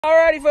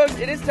Alrighty folks,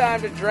 it is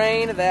time to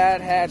drain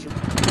that hatchery.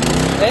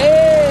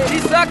 Hey,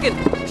 she's sucking.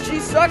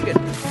 She's sucking.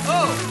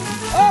 Oh.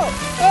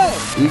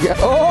 You got,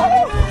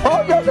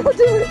 no, don't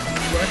do it.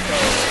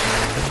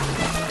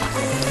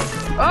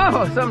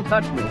 Oh, something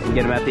touched me. You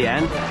get him at the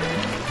end?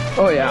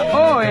 Oh yeah.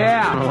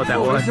 I don't know what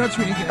that was.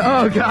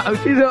 Oh god.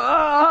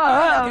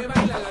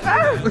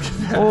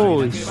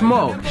 Holy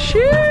smoke.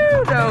 Shoo,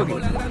 doggy.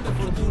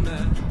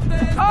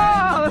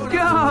 Oh, let's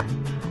go.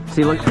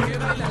 See, look.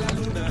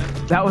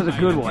 That was a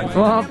good one.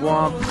 Womp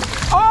womp.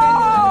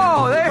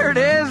 Oh, there it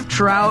is.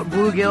 Trout,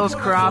 bluegills,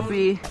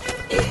 crappie.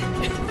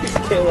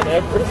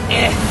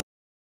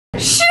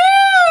 Shoo!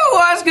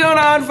 What's going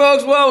on,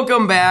 folks?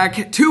 Welcome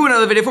back to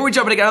another video. Before we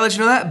jump in, I gotta let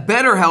you know that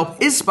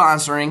BetterHelp is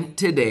sponsoring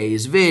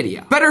today's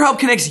video. BetterHelp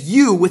connects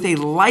you with a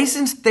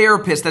licensed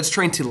therapist that's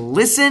trained to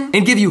listen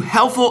and give you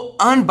helpful,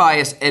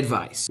 unbiased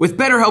advice. With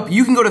BetterHelp,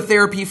 you can go to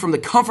therapy from the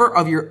comfort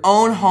of your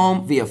own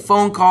home via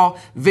phone call,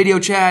 video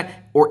chat,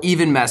 or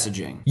even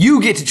messaging. You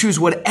get to choose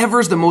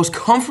whatever's the most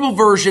comfortable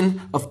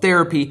version of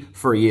therapy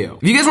for you.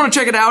 If you guys want to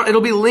check it out,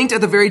 it'll be linked at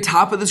the very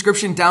top of the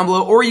description down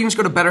below, or you can just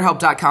go to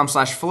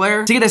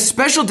betterhelp.com/FLAIR to get a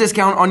special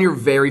discount on your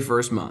very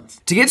first month.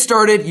 To get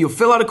started, you'll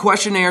fill out a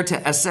questionnaire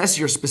to assess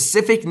your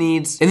specific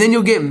needs, and then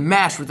you'll get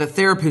matched with a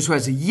therapist who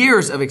has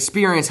years of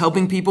experience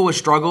helping people with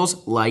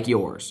struggles like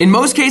yours. In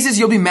most cases,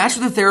 you'll be matched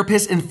with a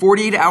therapist in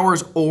 48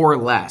 hours or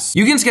less.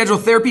 You can schedule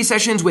therapy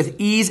sessions with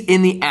ease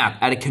in the app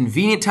at a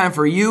convenient time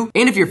for you,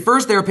 and if your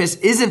first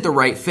therapist isn't the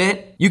right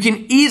fit, you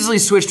can easily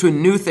switch to a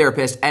new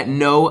therapist at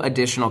no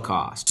additional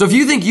cost. So if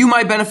you think you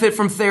might benefit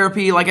from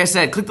therapy, like I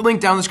said, click the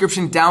link down in the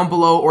description down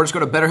below, or just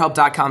go to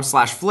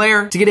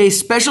betterhelp.com/FLAIR to get a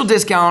special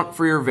discount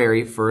for your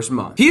very first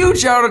month. Huge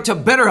shout out to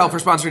BetterHelp for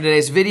sponsoring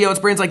today's video. It's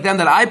brands like them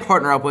that I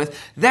partner up with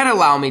that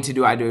allow me to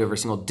do what I do every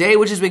single day,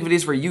 which is make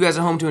videos for you guys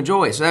at home to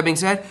enjoy. So that being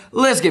said,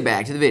 let's get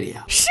back to the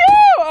video. Shoo!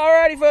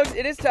 Alrighty folks,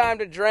 it is time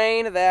to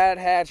drain that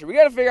hatchery. We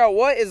gotta figure out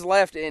what is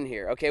left in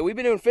here. Okay, we've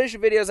been doing fishing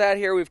videos out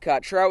here. We've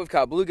caught trout, we've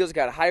caught bluegills, we've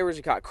caught hybrids,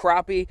 we've caught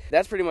crappie.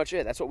 That's pretty much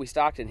it. That's what we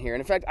stocked in here.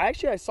 And in fact, I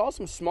saw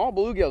some small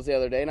bluegills the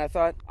other day, and I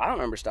thought, I don't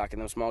remember stocking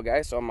them small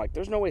guys. So I'm like,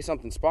 there's no way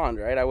something spawned,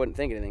 right? I wouldn't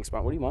think anything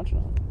spawned. What are you munching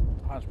on?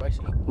 Spicy.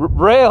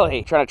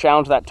 Really? Trying to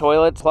challenge that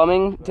toilet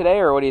plumbing today,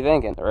 or what are you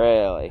thinking?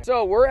 Really?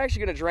 So we're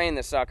actually gonna drain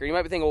this sucker. You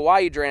might be thinking, well, why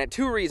you drain it?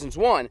 Two reasons.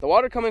 One, the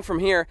water coming from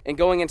here and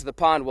going into the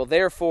pond will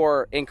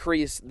therefore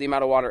increase the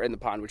amount of water in the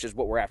pond, which is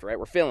what we're after, right?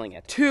 We're filling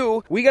it.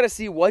 Two, we gotta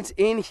see what's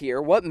in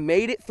here, what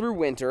made it through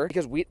winter,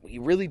 because we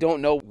really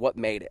don't know what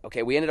made it.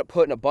 Okay, we ended up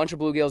putting a bunch of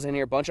bluegills in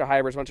here, a bunch of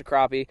hybrids, a bunch of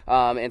crappie,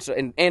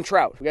 and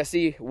trout. We gotta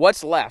see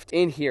what's left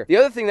in here. The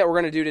other thing that we're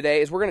gonna do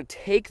today is we're gonna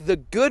take the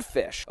good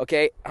fish,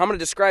 okay? How I'm gonna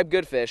describe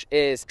good fish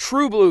is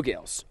true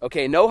bluegills,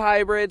 okay? No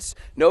hybrids,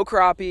 no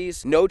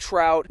crappies, no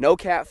trout, no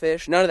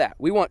catfish, none of that.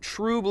 We want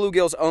true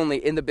bluegills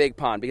only in the big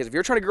pond, because if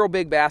you're trying to grow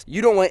big bass,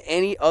 you don't want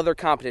any other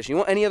competition. You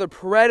want any other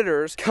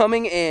predators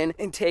coming in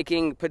and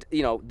taking,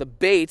 you know, the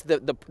bait,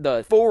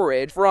 the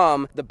forage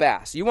from the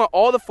bass. You want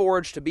all the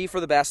forage to be for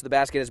the bass, so the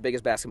bass get as big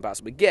as bass can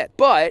possibly get.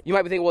 But you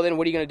might be thinking, well, then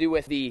what are you gonna do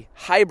with the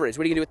hybrids?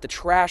 What are you gonna do with the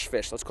trash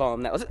fish? Let's call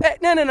them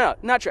that. No,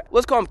 not trash.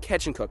 Let's call them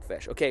catch and cook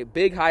fish, okay?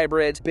 Big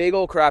hybrids, big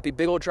old crappie,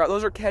 big old trout.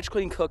 Those are catch,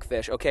 clean, cook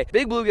fish, okay?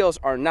 Big bluegills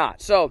are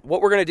not. So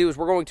what we're gonna do is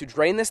we're going to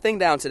drain this thing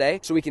down today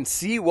so we can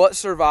see what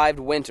survived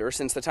winter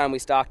since the time we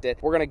stocked it.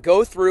 We're gonna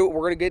go through,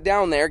 we're gonna get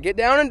down there, get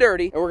down and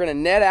dirty, and we're gonna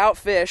net out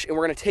fish, and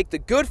we're gonna take the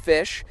good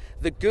fish,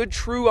 the good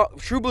true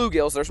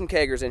bluegills, there's some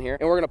keggers in here,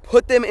 and we're gonna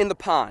put them in the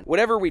pond.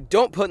 Whatever we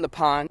don't put in the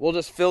pond, we'll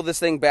just fill this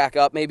thing back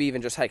up, maybe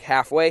even just like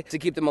halfway to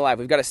keep them alive.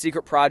 We've got a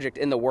secret project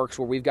in the works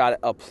where we've got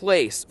a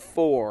place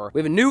for,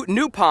 we have a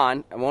new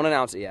pond, I won't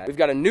announce it yet. We've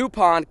got a new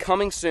pond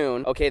coming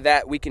soon, okay,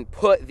 that we can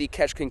put the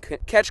catch,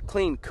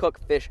 clean, cook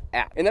fish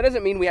at. And that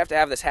doesn't mean we have to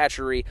have this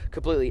hatchery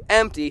completely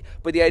empty,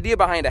 but the idea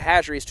behind a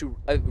hatchery is to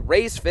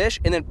raise fish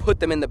and then put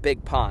them in the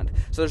big pond.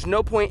 So there's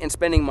no point in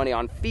spending money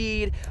on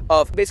feed,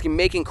 of basically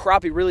making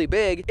crappie really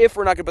big if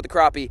we're not gonna put the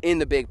crappie in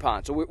the big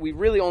pond. So we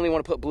really only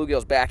wanna put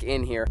bluegills back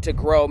in here to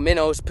grow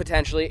minnows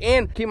potentially.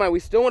 And keep in mind, we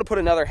still wanna put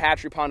another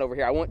hatchery pond over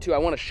here. I want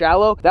a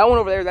shallow. That one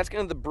over there, that's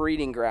gonna be the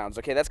breeding grounds,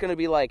 okay? That's gonna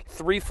be like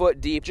 3 foot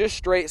deep, just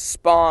straight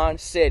spawn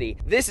city.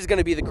 This is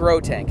gonna be the grow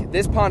tank.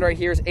 This pond right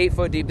here is 8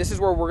 foot deep. This is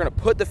where we're gonna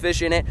put the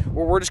fish in it,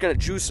 where we're just gonna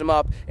juice them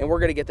up, and we're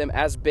gonna get them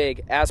as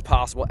big as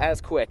possible, as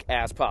quick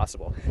as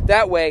possible.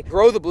 That way,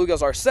 grow the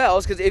bluegills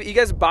ourselves, because if you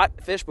guys bought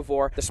fish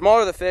before, the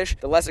smaller the fish,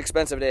 the less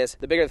expensive it is.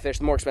 The bigger the fish,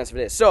 the more expensive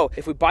it is. So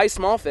if we buy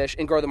small fish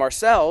and grow them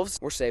ourselves,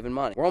 we're saving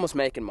money. We're almost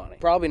making money.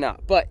 Probably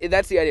not, but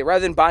that's the idea,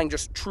 rather than buying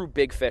just true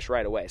big fish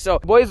right away. So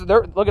boys,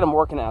 look at them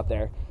working out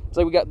there.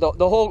 So we got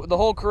the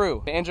whole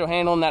crew. Anjo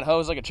handling that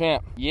hose like a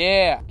champ.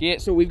 Yeah.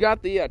 So we've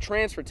got the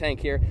transfer tank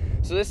here.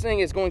 So this thing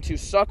is going to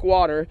suck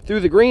water through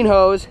the green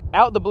hose,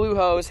 out the blue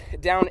hose,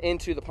 down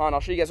into the pond.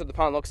 I'll show you guys what the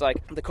pond looks like.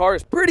 The car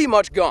is pretty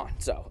much gone.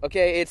 So,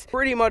 okay, it's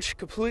pretty much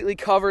completely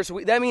covered. So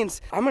that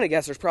means, I'm gonna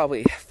guess there's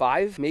probably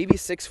 5, maybe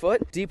 6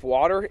 foot deep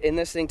water in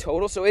this thing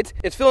total. So it's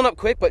filling up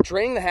quick, but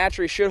draining the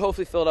hatchery should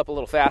hopefully fill it up a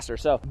little faster.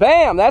 So,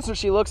 bam, that's what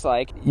she looks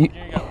like. You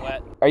got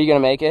wet. Are you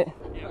gonna make it?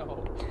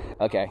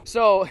 Okay,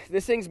 so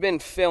this thing's been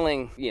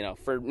filling, you know,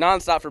 for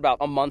nonstop for about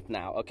a month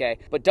now, okay?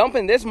 But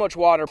dumping this much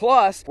water,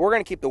 plus we're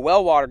gonna keep the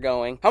well water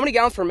going. How many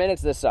gallons per minute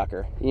is this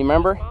sucker? You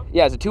remember?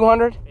 Yeah, is it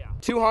 200? Yeah.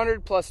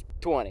 200 plus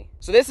 20.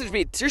 So this should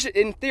be,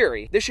 in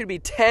theory, this should be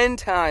 10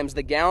 times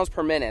the gallons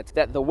per minute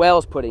that the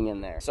well's putting in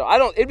there. So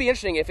it'd be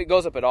interesting if it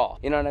goes up at all.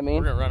 You know what I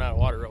mean? We're gonna run out of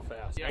water real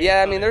fast.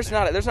 Yeah, I mean, there's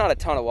not a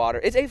ton of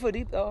water. It's 8 foot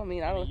deep though. I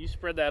mean, you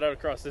spread that out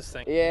across this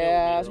thing.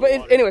 Yeah,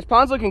 but anyways,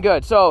 pond's looking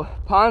good. So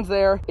pond's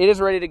there. It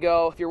is ready to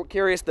go. If you're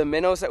curious, the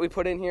minnows that we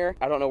put in here,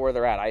 I don't know where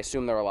they're at. I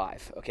assume they're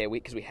alive. Okay,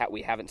 because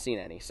we haven't seen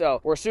any.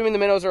 So we're assuming the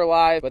minnows are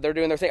alive, but they're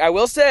doing their thing. I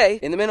will say,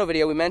 in the minnow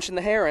video, we mentioned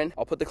the heron.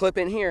 I'll put the clip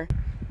in here.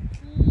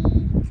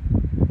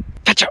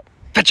 Fetch him!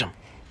 Fetch him!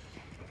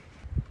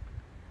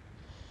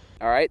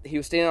 All right, he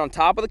was standing on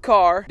top of the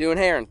car doing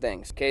heron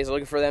things. Okay, he's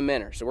looking for them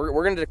minnows. So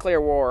we're gonna declare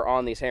war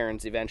on these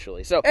herons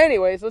eventually. So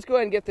anyways, let's go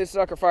ahead and get this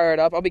sucker fired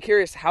up. I'll be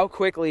curious how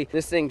quickly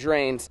this thing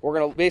drains. We're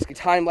gonna basically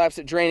time lapse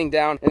it draining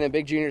down, and then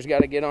Big Junior's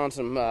gotta get on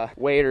some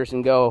waders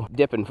and go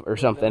dipping or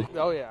something.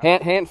 Oh yeah.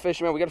 Hand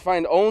fisherman, we gotta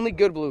find only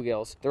good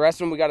bluegills. The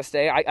rest of them we gotta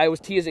stay. I was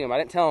teasing him, I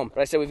didn't tell him,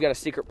 but I said we've got a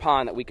secret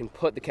pond that we can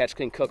put the catch,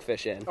 clean, cook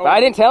fish in. Oh, but I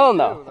didn't tell him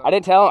though. I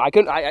didn't tell him. I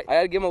couldn't, I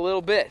had to give him a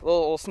little bit,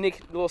 little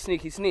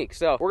sneaky sneak.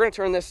 So we're gonna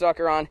turn this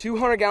sucker on,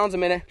 200 gallons a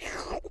minute.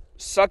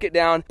 Suck it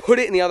down, put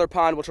it in the other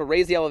pond, which will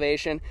raise the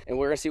elevation, and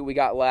we're gonna see what we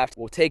got left.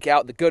 We'll take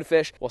out the good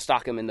fish, we'll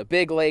stock them in the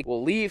big lake,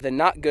 we'll leave the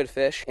not good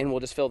fish, and we'll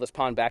just fill this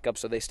pond back up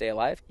so they stay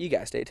alive. You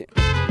guys stay tuned.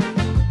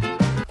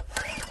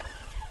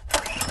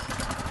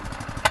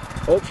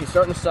 Oh, she's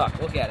starting to suck.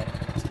 Look at it.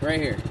 Right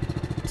here.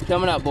 It's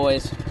coming up,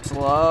 boys.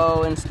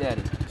 Slow and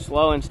steady.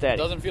 Slow and steady.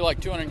 Doesn't feel like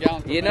 200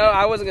 gallons per minute. You know,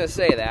 I wasn't gonna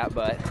say that,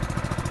 but...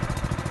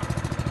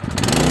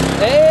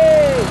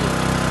 Hey!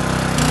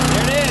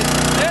 There it is!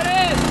 There it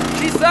is!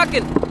 She's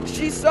sucking!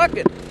 She's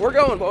sucking! We're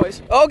going,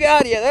 boys. Oh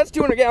God, yeah, that's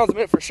 200 gallons a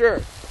minute for sure.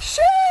 Sheesh!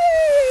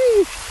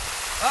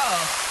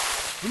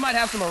 Uh-oh. We might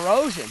have some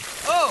erosion.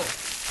 Oh!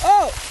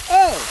 Oh!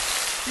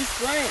 Oh! She's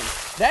spraying.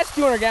 That's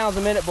 200 gallons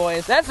a minute,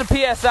 boys. That's the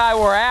PSI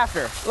we're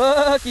after.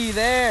 Looky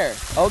there.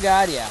 Oh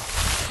God, yeah.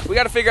 We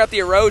gotta figure out the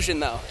erosion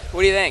though.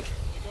 What do you think? Can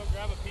you go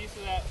grab a piece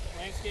of that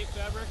landscape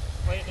fabric,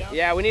 lay it down?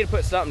 Yeah, we need to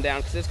put something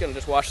down because it's gonna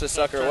just wash this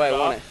sucker away,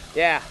 won't it?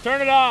 Yeah.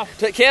 Turn it off.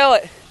 To kill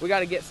it. We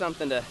gotta get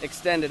something to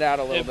extend it out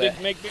a little bit.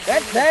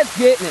 That's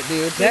getting it,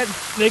 dude.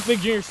 Make Big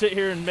Junior sit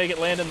here and make it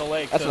land in the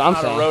lake. That's so what I'm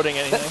it's saying. Not eroding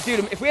anything.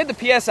 Dude, if we had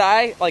the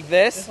PSI like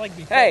this, like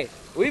hey,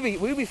 we'd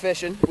be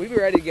fishing. We'd be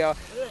ready to go.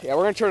 Yeah,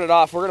 we're gonna turn it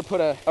off. We're gonna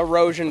put a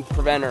erosion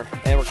preventer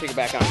and we'll kick it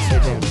back on. Stay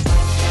tuned.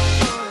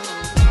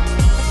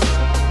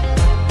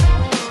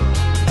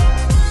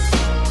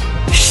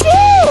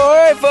 All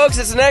right, folks,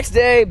 it's the next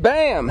day.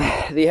 Bam!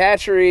 The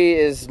hatchery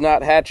is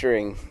not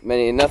hatchering.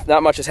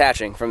 Not much is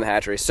hatching from the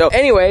hatchery. So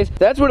anyways,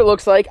 that's what it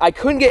looks like. I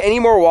couldn't get any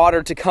more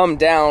water to come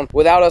down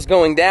without us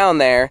going down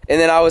there. And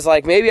then I was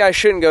like, maybe I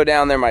shouldn't go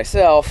down there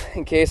myself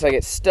in case I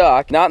get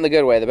stuck. Not in the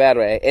good way, the bad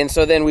way. And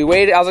so then we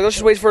waited. I was like, let's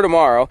just wait for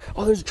tomorrow.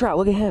 Oh, there's a trout.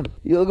 Look at him.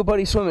 You look at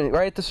buddy swimming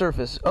right at the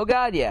surface. Oh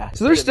God, yeah.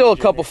 So there's still a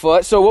couple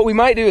foot. So what we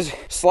might do is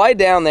slide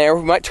down there.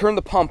 We might turn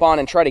the pump on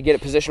and try to get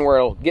it positioned where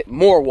it'll get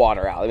more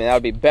water out. I mean, that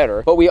would be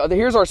better. But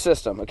here's our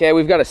system, okay?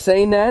 We've got a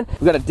seine net,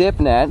 we've got a dip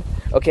net,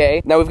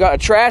 okay? Now we've got a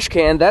trash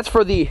can, that's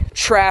for the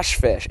trash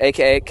fish,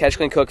 aka catch,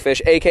 clean, cook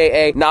fish,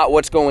 aka not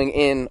what's going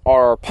in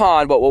our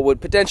pond, but what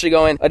would potentially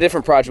go in a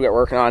different project we're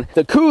working on.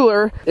 The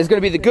cooler is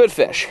gonna be the good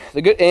fish,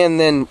 and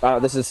then,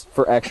 this is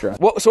for extra.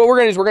 So what we're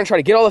gonna do is we're gonna try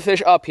to get all the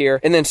fish up here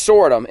and then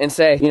sort them and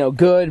say, you know,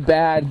 good,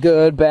 bad,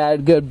 good,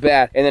 bad, good,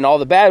 bad. And then all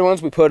the bad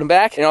ones, we put them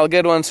back, and all the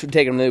good ones, we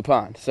take them to the new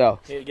pond. So,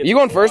 you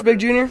going first, Big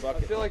Junior? I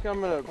feel like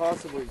I'm gonna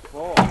possibly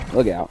fall.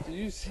 Look out. Did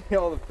you see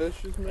all the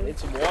fishes, man? I need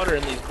some water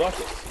in these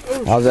buckets.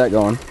 Oh, how's that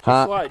going?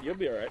 Huh? Slide, you'll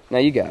be all right. No,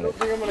 you got I it. don't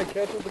think I'm gonna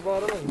catch at the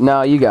bottom.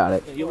 No, you got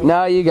it.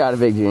 No, you got it,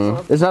 Big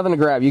Junior. There's nothing to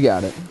grab. You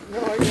got it.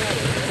 No, I got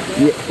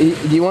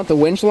it. Do you want the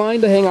winch line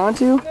to hang on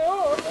to?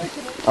 No, I'm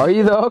making it. Are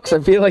you though? Because I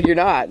feel like you're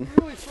not. It's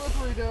really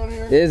slippery down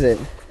here. Is it?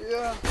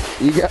 Yeah.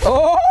 You got.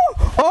 Oh!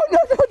 Oh no!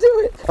 Don't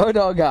do it! Oh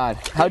no, God!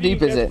 How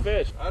deep is it?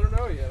 Fish. I don't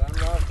know yet. I'm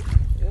not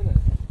in it.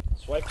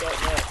 Swipe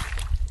that net.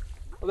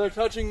 Oh, they're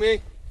touching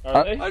me.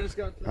 Are they? I just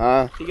got.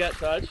 He got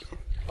touched.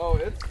 Oh,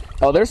 it's.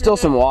 Oh, there's still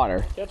some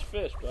water. Catch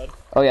fish, bud.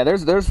 Oh yeah,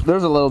 there's a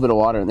little bit of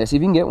water in there. See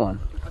if you can get one.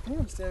 I think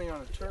I'm standing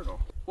on a turtle.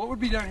 What would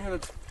be down here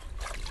that's...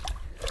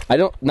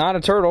 Not a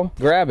turtle.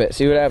 Grab it.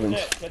 See what happens.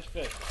 Catch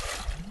fish.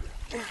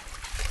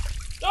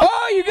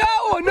 Oh, you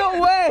got one!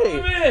 No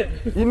way!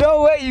 You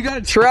know way! You got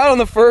a trout on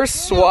the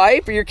first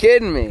swipe? You're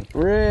kidding me. I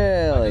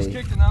Really? just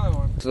kicked another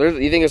one. So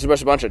you think there's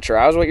just a bunch of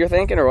trouts? What you're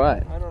thinking, or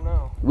what? I don't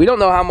know. We don't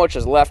know how much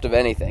is left of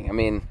anything. I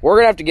mean, we're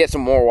gonna have to get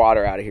some more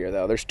water out of here,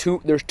 though. There's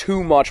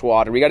too much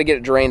water. We got to get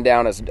it drained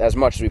down as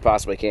much as we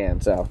possibly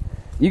can. So,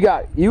 who's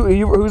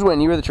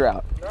winning? You or the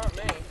trout? Not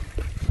me.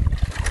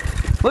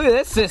 Look at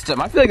this system.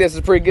 I feel like this is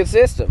a pretty good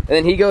system. And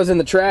then he goes in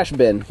the trash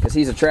bin because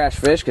he's a trash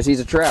fish because he's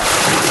a trout.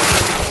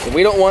 So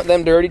we don't want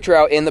them dirty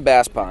trout in the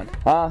bass pond.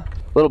 Huh?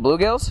 Little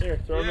bluegills? Here,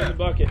 throw them in the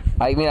bucket.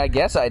 I mean, I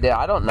guess I did.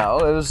 I don't know.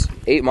 It was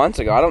 8 months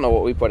ago. I don't know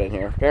what we put in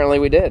here. Apparently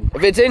we did.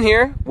 If it's in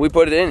here, we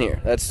put it in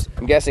here.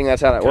 I'm guessing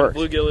that's how that works.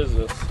 What bluegill is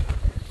this?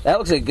 That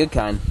looks like a good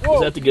kind. Whoa,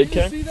 Is that the good did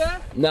kind? you see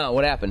that? No,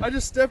 what happened? I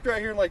just stepped right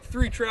here and like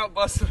 3 trout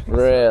busted.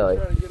 Really?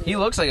 He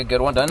looks like a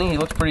good one, doesn't he? He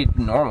looks pretty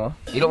normal.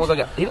 He don't look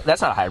like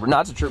that's not a hybrid. No,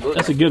 that's a true bluegill.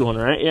 That's a good one,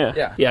 right?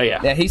 Yeah.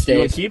 Yeah, he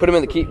stays. Put him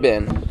in the keep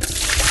bin.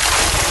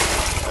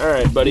 All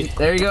right, buddy.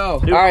 There you go.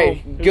 New All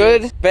right, home.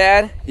 good,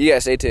 bad. You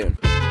guys stay tuned.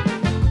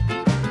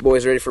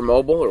 Boys ready for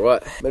mobile or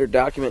what? Better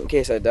document in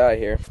case I die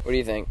here. What do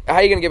you think? How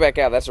are you gonna get back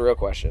out? That's the real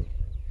question.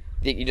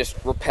 Think you just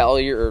repel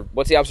or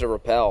what's the opposite of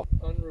repel?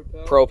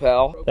 Unrepel.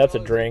 Propel. That's a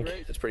drink.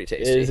 It's pretty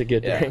tasty. It is a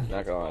good Yeah, drink.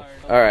 not gonna lie.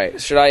 All right,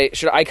 should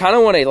I kind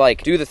of want to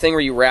like do the thing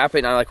where you wrap it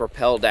and I like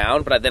repel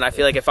down, but then I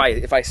feel like if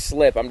I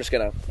slip, I'm just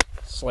gonna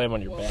Slam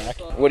on your back.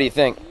 What do you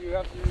think? You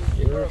have to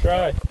Give it a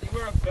try. You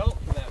wear a belt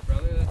for that,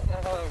 brother. That's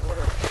not how that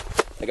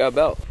works. I got a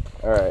belt.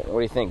 All right, what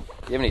do you think? Do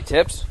you have any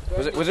tips?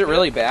 Was it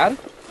really bad?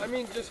 I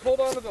mean, just hold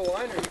on to the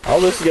liner. All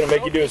this is gonna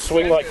make you do is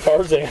swing like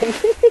Tarzan.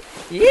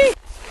 Yeah.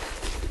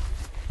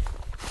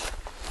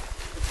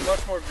 It's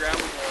much more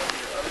grabbable on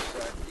your other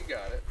side. You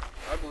got it.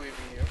 I believe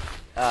in you.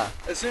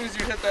 As soon as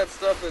you hit that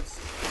stuff that's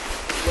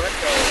wet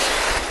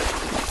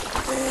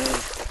color,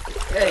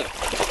 Hey,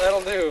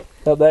 that'll do.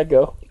 How'd that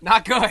go?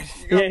 not good.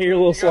 Yeah, you're a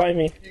little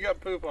slimy. You got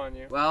poop on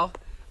you. Well,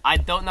 I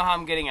don't know how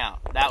I'm getting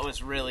out. That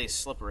was really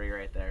slippery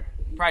right there.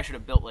 Probably should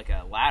have built like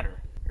a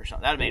ladder or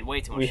something. That would have made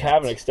way too much We sense.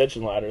 have an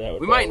extension ladder that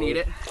would. We might need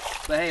it,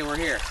 but hey, we're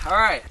here. All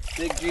right,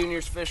 Big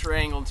Junior's Fish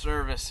Wrangling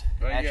service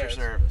at your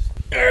service.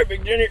 All right,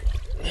 Big Junior.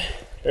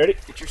 Ready?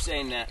 Get your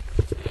seine net.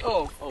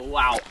 Oh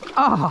wow.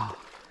 Oh,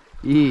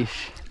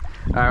 yeesh.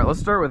 All right, let's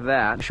start with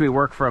that. Should we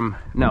work from,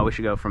 no, we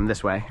should go from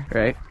this way,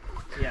 right?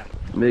 Yeah.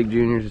 Big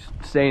Junior's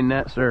seine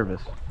net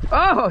service.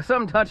 Oh,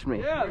 something touched me.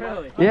 Yeah,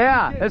 really.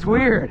 Yeah, that's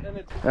weird.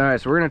 All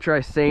right, so we're gonna try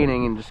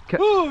seining and just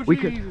Oh, we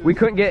Jesus.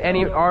 couldn't get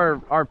any,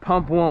 our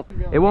pump won't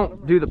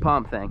do the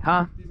pump thing,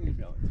 huh?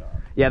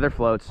 Yeah, they're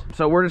floats.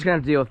 So we're just gonna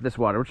have to deal with this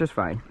water, which is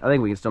fine. I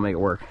think we can still make it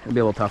work. It'll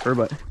be a little tougher,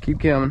 but keep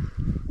coming.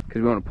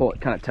 Because we want to pull it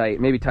kind of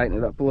tight. Maybe tighten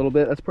it up a little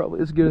bit. That's probably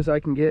as good as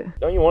I can get.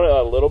 Don't you want it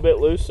a little bit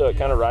loose so it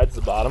kind of rides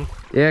the bottom?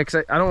 Yeah,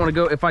 because I don't want to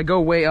go, if I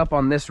go way up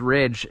on this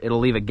ridge, it'll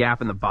leave a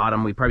gap in the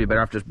bottom. We probably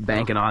better off just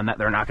banking on that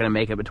they're not going to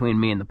make it between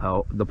me and the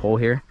pole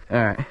here. All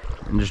right,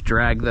 and just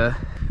drag the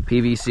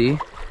PVC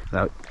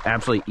without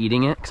absolutely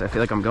eating it, because I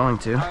feel like I'm going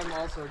to. I'm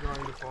also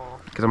going to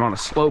fall. Because I'm on a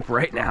slope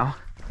right now.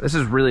 This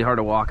is really hard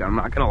to walk on, I'm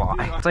not going to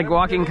lie. It's like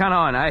walking kind of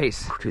on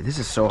ice. Dude, this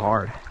is so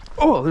hard.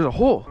 Oh, there's a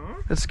hole.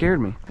 That scared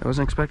me. I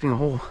wasn't expecting a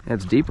hole. Yeah,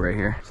 it's deep right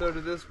here. So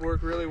did this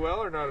work really well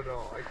or not at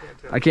all? I can't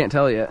tell. I can't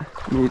tell yet.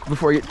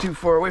 Before I get too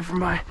far away from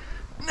my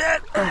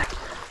net.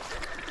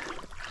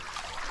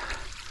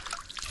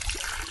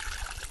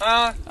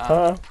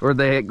 Where'd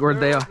they?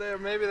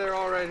 Maybe they're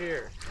all right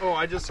here. Oh,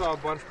 I just saw a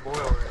bunch boil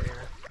right here.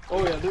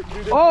 Oh yeah, dude.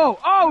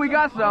 Oh, we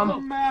got A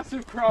some.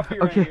 massive crappie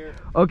right Okay, here.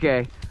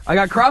 okay. I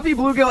got crappie,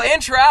 bluegill,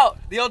 and trout.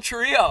 The old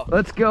trio.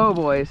 Let's go,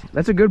 boys.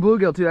 That's a good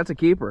bluegill too. That's a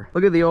keeper.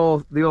 Look at the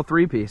old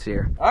 3-piece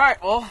here. All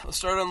right, well, let's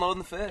start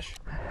unloading the fish.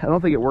 I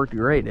don't think it worked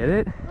great, did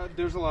it?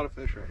 There's a lot of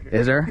fish right here.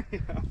 Is there? Yeah.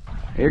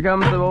 Here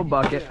comes the old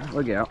bucket.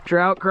 Look out.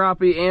 Trout,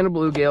 crappie, and a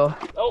bluegill.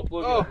 Oh,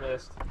 bluegill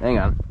missed. Hang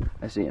on.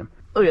 I see him.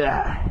 Look at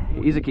that.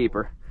 He's a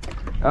keeper.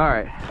 All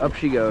right, up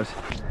she goes.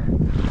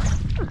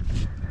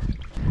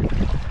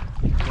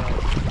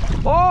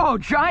 Oh,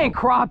 giant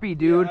crappie,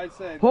 dude. Yeah, I'd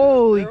say,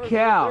 Holy there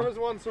cow. was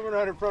one swimming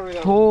right in front of me.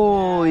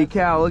 Holy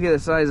cow, look at the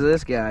size of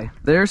this guy.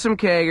 There's some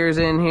keggers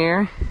in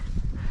here.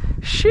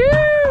 Shoo,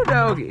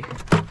 doggy.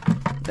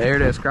 There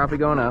it is, crappie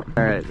going up.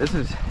 All right, this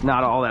is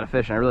not all that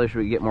efficient. I really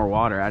should get more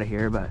water out of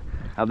here, but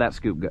how'd that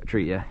scoop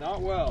treat you?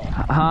 Not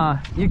well.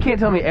 You can't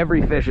tell me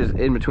every fish is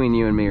in between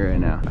you and me right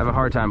now. I have a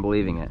hard time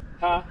believing it.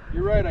 Huh?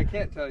 You're right, I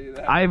can't tell you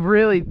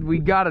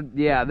that.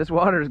 Yeah, this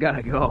water's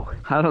gotta go.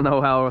 I don't know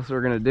how else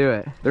we're gonna do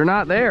it. They're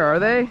not there, are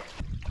they?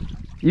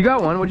 You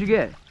got one, what'd you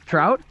get?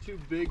 Trout? 2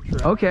 big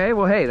trout. Okay,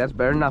 well hey, that's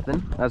better than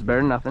nothing. That's better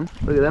than nothing.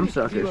 Look at them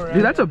suckers.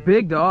 Dude, that's a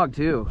big dog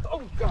too.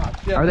 Oh god.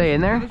 Yeah, Are they in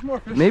there? There's more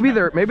fish. Maybe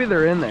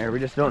they're in there. We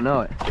just don't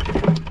know it.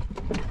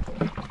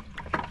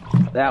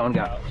 That one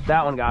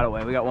got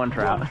away. We got one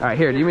trout. All right,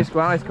 here. Do you mean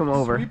why don't I come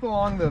over? Sweep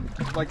along the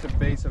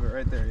base of it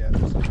right there. Yeah,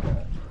 just like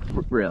that.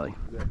 Really?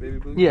 Is that baby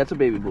blue? Yeah, it's a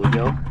baby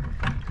bluegill.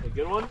 A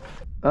good one?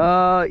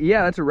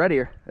 Yeah, that's a red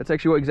ear. That's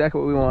actually exactly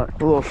what we want.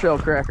 A little shell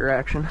cracker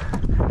action.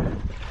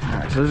 All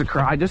right, so there's a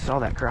I just saw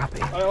that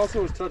crappie. I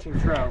also was touching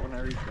trout when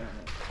I reached down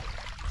there.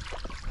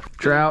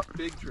 Trout.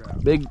 Big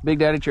trout. Big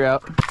daddy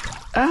trout.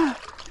 Ah,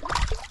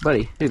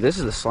 buddy. Dude, this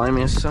is the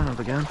slimiest son of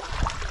a gun.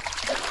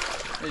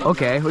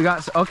 Okay, we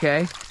got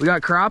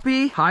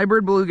crappie,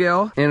 hybrid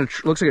bluegill, and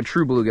looks like a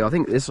true bluegill. I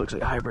think this looks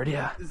like a hybrid,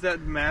 yeah. Is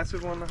that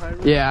massive one the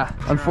hybrid? Yeah,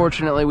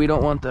 unfortunately we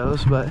don't want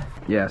those, but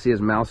yeah, see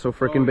his mouth so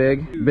freaking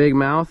big? Big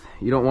mouth,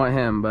 you don't want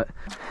him, but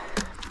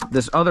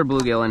this other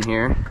bluegill in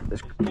here,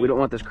 we don't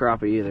want this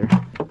crappie either.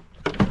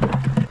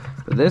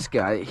 But this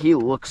guy, he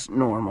looks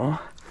normal.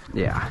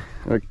 Yeah,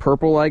 like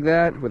purple like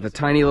that with a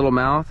tiny little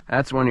mouth.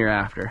 That's one you're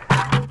after.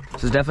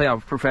 This is definitely how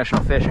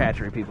professional fish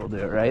hatchery people do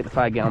it, right? The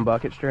 5-gallon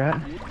bucket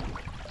strat.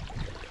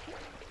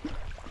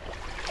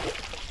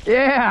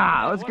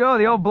 Yeah, let's go,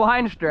 the old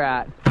blind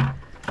strat.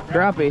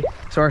 Crappie.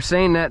 So our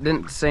seine net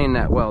didn't seine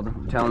net well,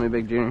 telling me,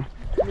 Big Junior.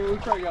 I mean, we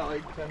probably got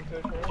like 10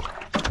 fish,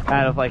 right?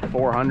 Out of like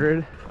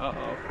 400.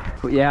 Uh-oh.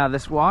 But yeah,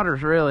 this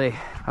water's really,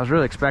 I was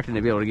really expecting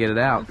to be able to get it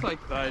out. It's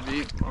like thigh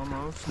deep,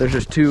 almost. There's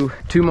just too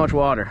much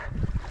water.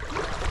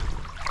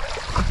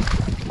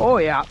 Oh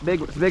yeah,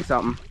 big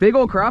something. Big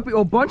old crappie,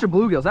 oh, bunch of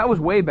bluegills. That was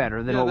way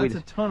better than what we did.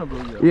 That's a ton of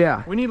bluegills.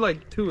 Yeah. We need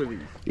like 2 of these.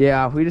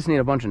 Yeah, we just need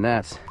a bunch of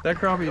nets. That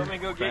crappie. Want me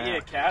to go get you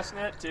a cast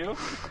net too?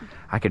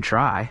 I could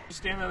try. Just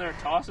stand there and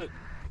toss it.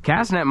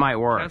 Cast net might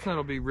work. Cast net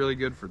will be really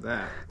good for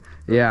that.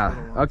 Yeah.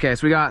 Okay,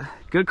 so we got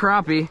good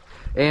crappie,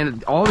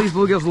 and all these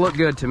bluegills look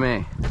good to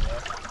me.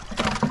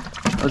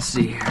 Let's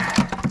see here.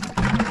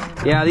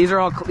 Yeah, these are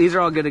all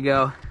good to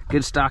go.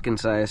 Good stocking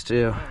size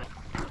too.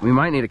 We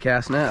might need a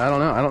cast net. I don't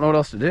know. I don't know what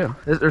else to do.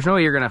 There's no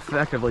way you're gonna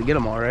effectively get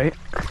them all, right?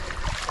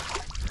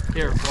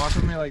 Here, walk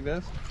with me like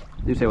this.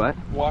 You say what?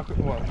 Walk.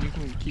 Well, you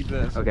can keep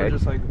this. Okay. But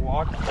just like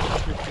walk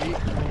up your feet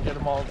and get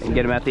them all. And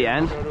get them at the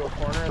end. Go to a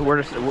corner. So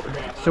we're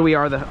just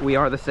we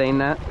are the seine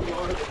net.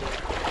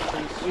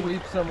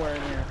 Sweep somewhere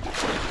in here.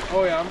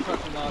 Oh yeah, I'm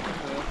touching lots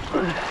of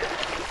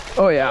this.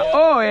 Oh yeah.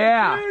 Oh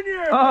yeah.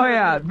 Oh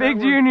yeah. Big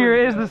Junior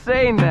is the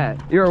seine net.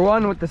 You're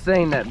one with the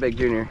seine net, Big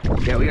Junior.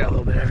 Yeah, we got a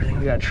little bit of everything.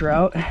 We got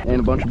trout and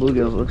a bunch of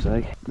bluegills. Looks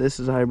like this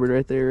is a hybrid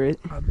right there, right?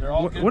 They're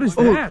all good. What is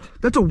Oh, that?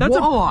 that's a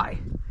walleye.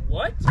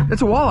 What?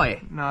 That's a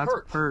walleye. No, it's a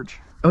perch.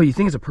 Oh, you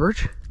think it's a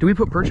perch? Do we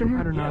put perch in I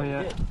here? don't know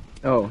yet.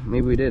 Oh,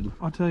 maybe we did.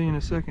 I'll tell you in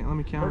a second. Let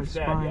me count his Perch's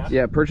bad, spines.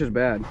 Yeah, perch is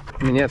bad.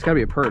 I mean, yeah, it's gotta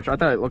be a perch. I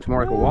thought it looked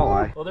more like a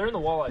walleye. Well, they're in the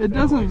walleye. It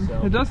family, doesn't.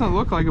 so. It doesn't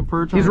look like a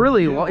perch. He's on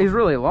really the scale. he's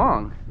really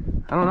long.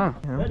 I don't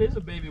know. That is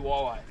a baby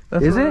walleye.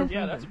 That's Is what it?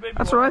 Yeah, that's a baby.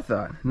 That's walleye. what I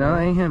thought. No,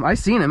 that ain't him. I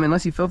seen him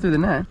unless he fell through the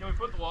net. Can we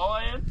put the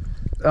walleye in?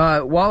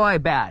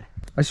 Walleye bad.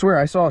 I swear,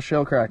 I saw a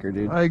shell cracker,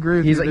 dude. I agree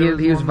with He's you.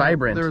 he was one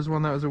vibrant. There was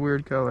one that was a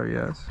weird color.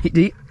 Yes.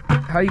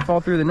 How do you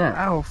fall through the net?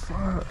 Ow!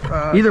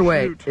 Fuck. Either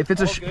way, Shoot. if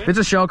it's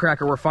a shell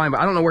cracker, we're fine.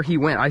 But I don't know where he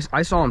went.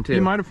 I saw him too. He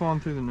might have fallen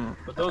through the net.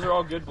 But those are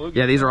all good bluegills.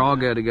 Yeah, these are all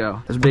good to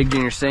go. This Big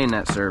Junior seine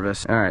net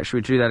service. All right, should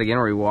we do that again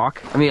where we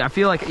walk? I mean, I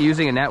feel like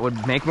using a net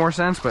would make more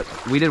sense, but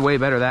we did way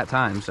better that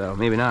time, so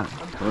maybe not.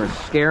 We're gonna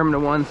scare him to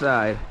one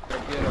side.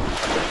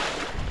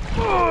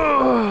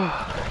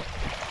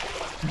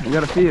 We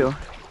got a few.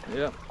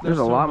 Yeah. There's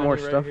a so lot many more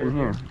right stuff in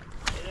here.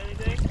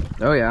 Get anything?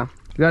 Oh yeah.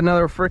 We got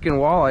another freaking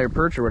walleye or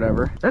perch or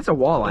whatever. That's a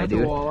walleye, That's a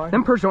dude. walleye.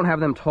 Them perch don't have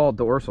them tall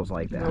dorsals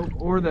like that. Nope.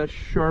 Or that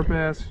sharp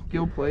ass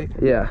gill plate.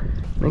 Yeah.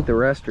 I think the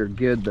rest are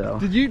good though.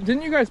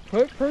 Didn't you guys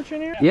put perch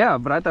in here? Yeah,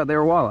 but I thought they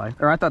were walleye.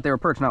 Or I thought they were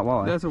perch, not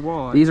walleye. That's a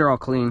walleye. These are all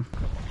clean.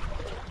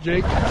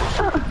 Jake.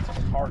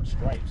 Hard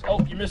stripes.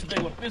 Oh, you missed a big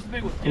one. Missed a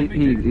big one. Get a big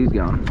one. He's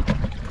gone.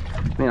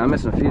 Man, I'm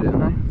missing a few,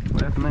 didn't I?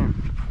 What happened there?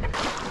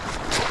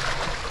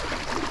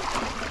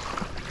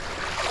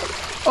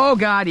 Oh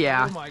god,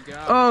 yeah. Oh my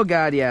god. Oh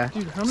god, yeah.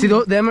 Dude, how See,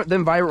 many-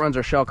 them vibrant ones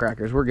are shell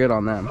crackers. We're good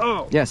on them.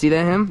 Oh. Yeah, see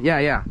that him? Yeah,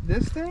 yeah.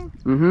 This thing?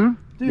 Mm-hmm.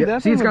 Dude, Yeah.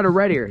 that See, it's thing got a looks-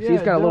 red here. yeah, See,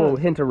 it's got it a little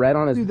does. hint of red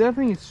on his. Dude, that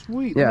thing is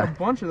sweet. Yeah. There's a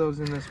bunch of those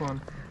in this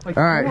one. Like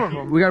All 4 of right,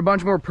 them. we got a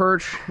bunch more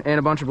perch and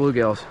a bunch of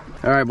bluegills.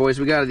 All right, boys,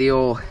 we got the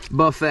old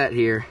buffet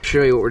here.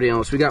 Show you what we're dealing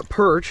with. So we got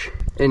perch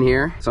in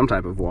here, some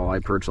type of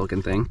walleye perch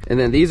looking thing. And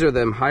then these are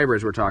them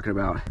hybrids we're talking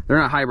about. They're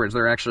not hybrids,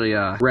 they're actually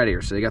red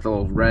ears. So they got the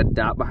little red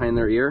dot behind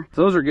their ear.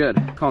 So those are good.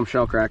 Call them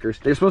shell crackers.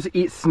 They're supposed to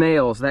eat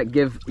snails that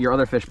give your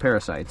other fish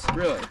parasites.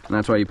 Really? And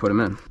that's why you put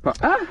them in.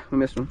 We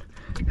missed one.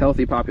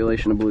 Healthy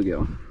population of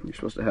bluegill. You're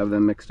supposed to have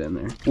them mixed in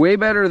there. Way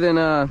better than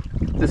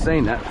the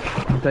seine net.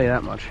 I'll tell you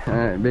that much. All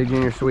right, Big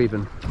Junior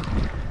sweeping.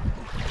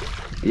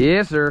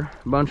 Yes, sir.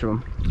 A bunch of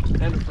them.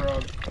 And a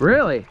frog.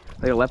 Really?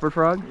 Like a leopard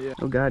frog? Yeah.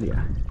 Oh God,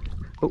 yeah.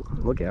 Oh,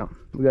 look out.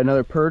 We got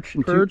another perch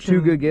and Perch two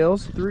and- good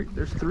gills.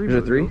 There's three. Is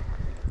it three?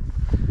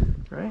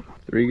 bluegills, Right?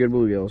 3 good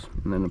bluegills,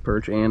 and then a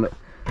perch and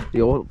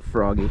the old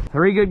froggy.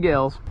 3 good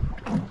gills.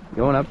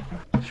 Going up.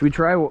 Should we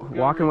try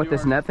walking with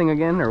this net thing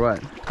again, or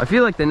what? I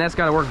feel like the net's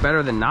got to work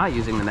better than not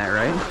using the net,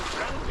 right? I'm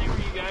trying to think where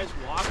you guys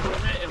walk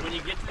with it, and when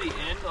you get to the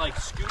end, like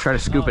scoop. Try to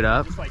scoop it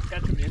up. Just like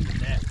catch them in the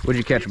net. Would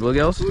you catch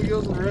bluegills?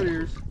 Bluegills and red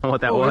ears. I don't know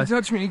what that Oh, was. it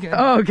touched me again.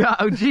 Oh God!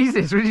 Oh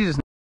Jesus! What did you just?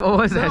 What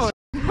was that?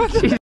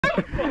 Jesus.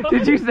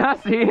 Did you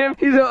not see him?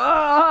 He's like,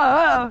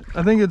 oh.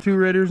 I think it's 2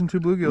 red ears and 2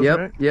 bluegills, Yep,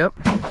 right? yep.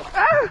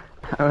 Ah!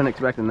 I wasn't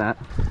expecting that.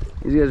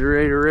 These guys are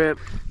ready to rip.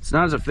 It's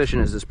not as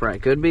efficient as this probably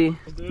could be.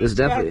 This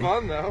definitely.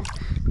 Fun though.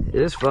 It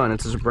is fun.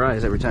 It's a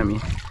surprise every time you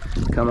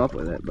come up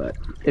with it, but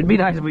it'd be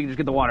nice if we could just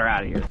get the water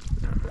out of here.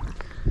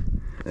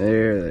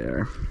 There they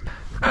are.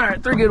 All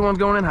right, 3 good ones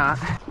going in hot.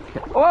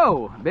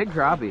 Whoa, big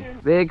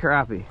crappie. Big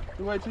crappie.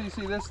 Wait till you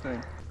see this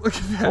thing. Look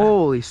at that.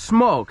 Holy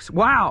smokes.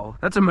 Wow,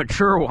 that's a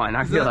mature one.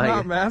 I Is feel that like.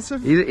 not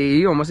massive?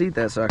 You almost eat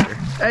that sucker.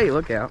 Hey,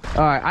 look out.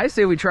 All right, I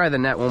say we try the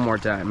net one more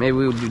time. Maybe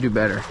we'll do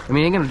better. I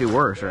mean, ain't gonna do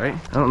worse, right?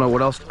 I don't know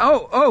what else.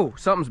 Oh,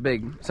 something's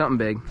big. Something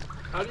big.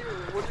 What do you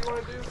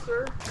want to do,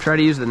 sir? Try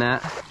to use the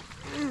net.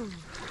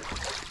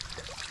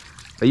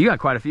 Oh, you got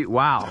quite a few.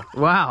 Wow.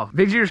 Wow.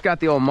 Big Jeter's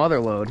got the old mother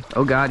load.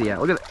 Oh, God, yeah.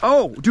 Look at that.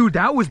 Oh, dude,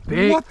 that was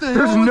big. What the hell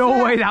There's was no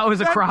that? way that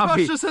was a That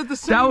crappie. just at the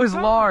same That was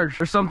time.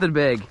 large. Or something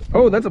big.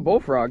 Oh, that's a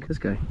bullfrog. This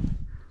guy.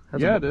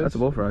 That's Yeah, a, it is. That's a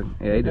bullfrog.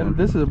 Yeah, he did. And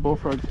this is a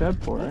bullfrog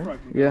tadpole, right?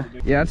 Yeah.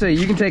 Yeah, I'd say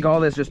you can take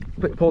all this. Just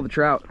pull the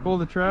trout. Pull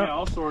the trout. Yeah,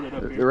 I'll sort it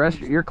up here. The rest,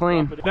 you're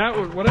clean. That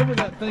was whatever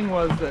that thing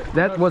was.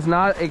 That was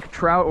not a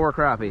trout or a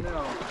crappie.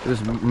 No. It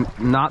was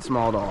not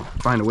small at all.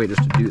 Find a way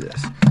just to do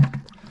this.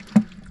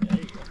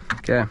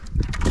 Okay.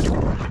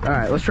 All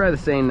right, let's try the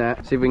seine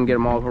net. See if we can get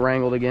them all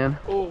wrangled again.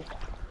 Oh.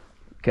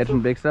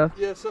 Catching big stuff.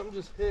 Yeah, something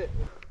just hit.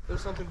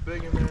 There's something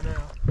big in there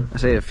now. I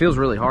say it feels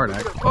really hard.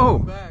 Oh. Oh.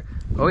 Back.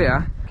 Oh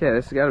yeah. Okay,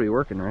 this has got to be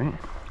working, right?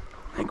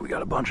 I think we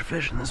got a bunch of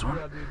fish in this one.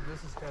 Yeah, dude,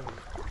 this is heavy.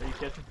 Are you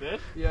catching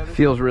fish? Yeah, this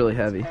Feels really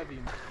heavy. is heavy.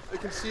 I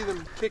can see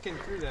them kicking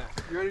through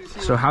that. You ready to see?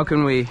 So how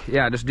can we?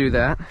 Yeah, just do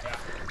that.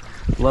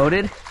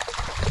 Loaded.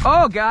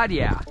 Oh God,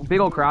 yeah. Big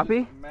old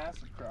crappie.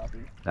 Massive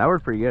crappie. That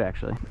worked pretty good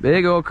actually.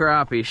 Big old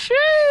crappie.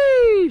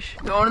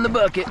 Sheesh. Going in the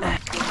bucket.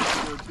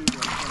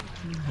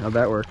 How'd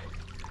that work?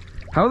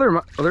 How are there?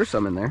 Oh, there's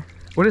some in there.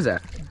 What is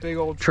that? Big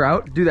old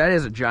Trout? Dude, that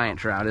is a giant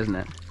trout, isn't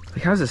it?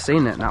 Like, how's the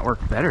seine net not work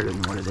better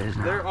than what it is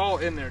now? They're all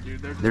in there,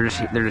 dude. They're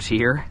just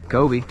here.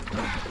 Kobe.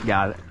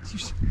 Got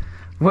it.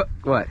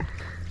 What?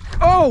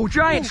 Oh,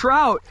 giant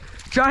trout.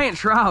 Giant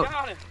trout.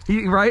 Got it.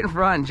 He right in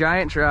front.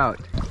 Giant trout.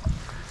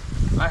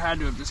 I had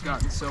to have just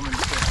gotten so many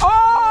fish.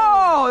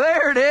 Oh,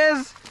 there it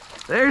is.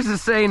 There's the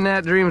seine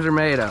net dreams are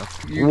made of.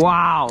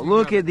 Wow,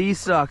 look at these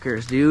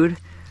suckers, dude.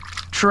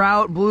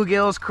 Trout,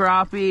 bluegills,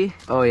 crappie.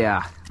 Oh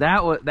yeah,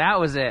 that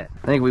was it.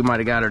 I think we might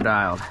have got her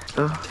dialed.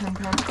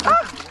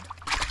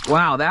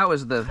 Wow, that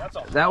was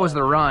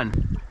the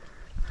run.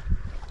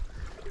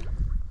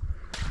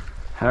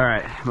 All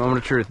right, moment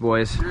of truth,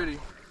 boys. Ready?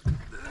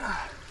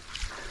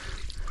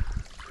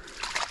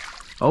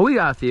 Oh, we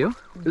got a few.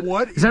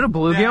 What? Is that a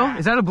bluegill?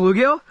 Is that a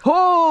bluegill?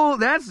 Oh,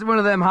 that's one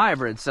of them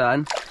hybrids,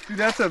 son. Dude,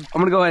 that's a. I'm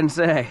gonna go ahead and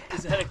say.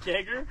 Is that a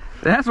kegger?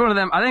 That's one of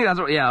them. I think that's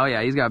what. Yeah. Oh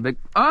yeah. He's got a big.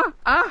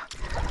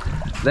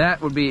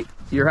 That would be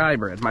your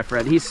hybrid, my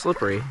friend. He's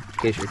slippery, in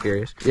case you're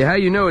curious. Yeah. How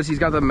you know is he's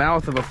got the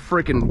mouth of a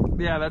freaking.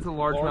 Yeah, that's a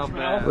largemouth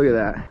bass. Look at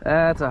that.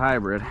 That's a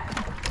hybrid.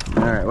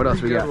 All right. What else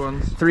we got?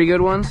 Ones. 3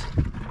 good ones.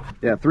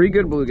 Yeah. 3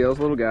 good bluegills,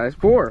 little guys.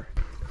 4.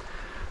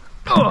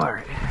 Oh, all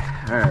right.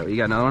 All right. You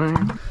got another one in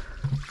here?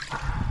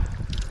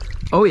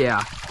 Oh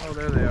yeah. Oh,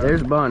 there they are.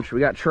 There's a bunch.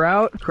 We got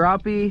trout,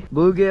 crappie,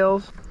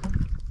 bluegills.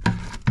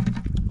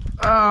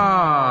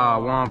 Ah,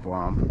 womp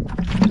womp.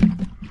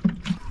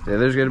 Yeah,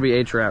 there's gonna be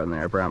a trout in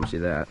there, I promise you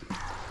that.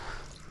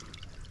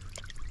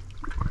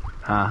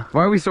 Huh?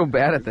 Why are we so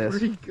bad at this?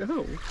 Where'd he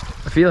go?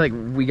 I feel like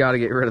we gotta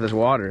get rid of this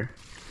water.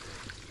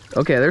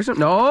 Okay, there's some.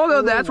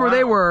 No, that's where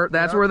they were.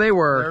 That's where they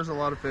were. There's a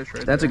lot of fish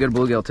right That's there. a good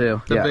bluegill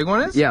too. The Yeah. big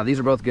one is? Yeah, these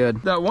are both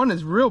good. That one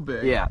is real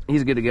big. Yeah,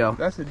 he's good to go.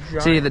 That's a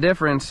giant. See the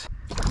difference?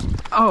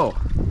 Oh,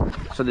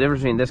 so the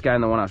difference between this guy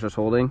and the one I was just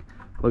holding,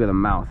 look at the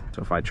mouth.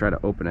 So if I try to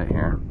open it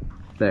here,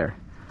 there.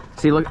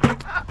 See, look.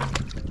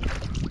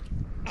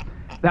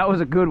 That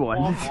was a good one.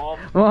 Womp,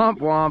 Womp,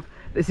 womp.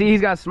 See,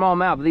 he's got a small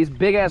mouth, but these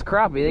big ass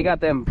crappie, they got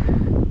them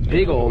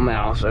big old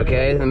mouths,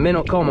 okay? The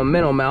minnow, call them a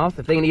minnow mouth.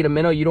 If they can eat a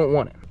minnow, you don't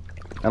want it.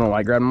 I don't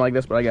like grabbing them like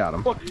this, but I got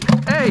them.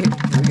 Hey,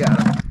 we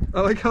got him. I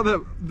like how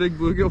that big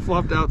bluegill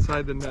flopped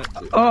outside the net.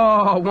 Too.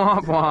 Oh,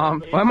 womp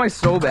womp. Why am I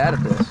so bad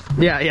at this?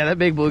 Yeah, that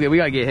big bluegill, we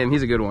gotta get him.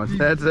 He's a good one.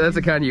 That's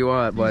the kind you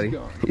want, buddy.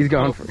 He's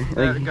gone for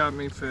That got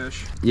me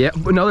fish. Yeah,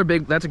 another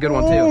big, that's a good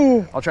one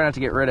too. I'll try not to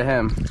get rid of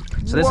him.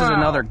 So this is Wow.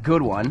 another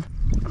good one.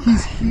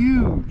 He's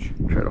huge.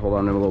 Try to hold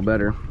on to him a little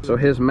better. So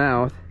his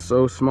mouth,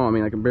 so small, I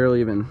mean, I can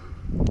barely even,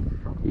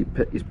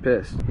 he's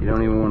pissed. You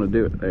don't even want to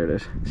do it. There it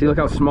is. See, look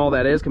how small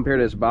that is compared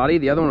to his body?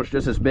 The other one was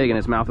just as big and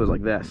his mouth was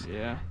like this.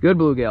 Yeah. Good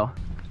bluegill.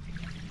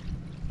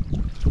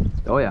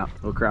 Oh yeah,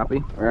 little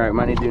crappie. All right,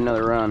 might need to do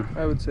another run.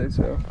 I would say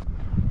so.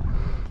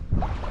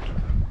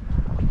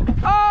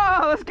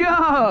 Oh, let's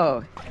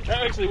go!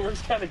 That actually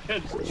works kind of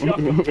good. Just jump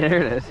him.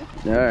 There it is.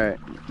 All right,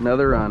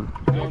 another run.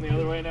 Going the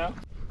other way now.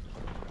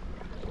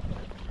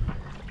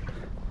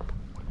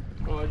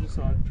 Oh, I just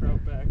saw a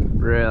trout back.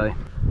 Really?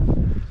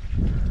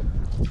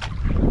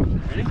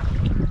 Ready?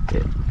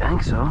 Yeah, I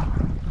think so.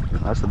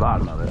 That's the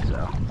bottom of it,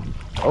 so.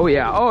 Oh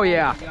yeah, oh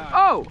yeah.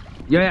 Oh!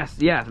 Yes,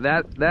 yeah,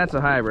 that's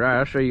a hybrid. All right,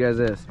 I'll show you guys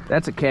this.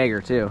 That's a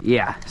kegger too.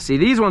 Yeah, see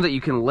these ones that you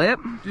can lip?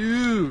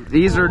 Dude.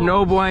 These are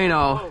no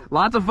bueno.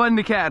 Lots of fun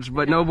to catch,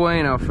 but no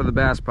bueno for the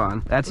bass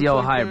pond. That's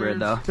yellow hybrid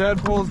though.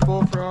 Tadpoles,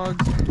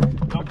 bullfrogs,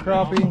 a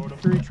crappie,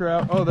 3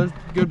 trout. Oh, there's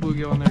good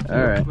bluegill in there too.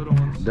 All right, Little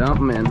ones. dump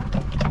them in.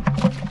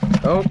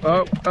 Oh,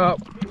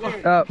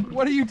 up.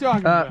 What are you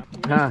talking about?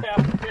 Huh.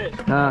 Half the fish.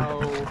 Oh.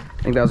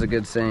 I think that was a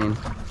good seine.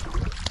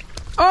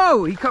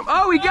 Oh, he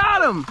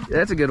got him!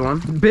 That's a good one.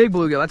 Big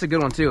bluegill, that's a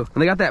good one too.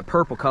 When they got that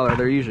purple color,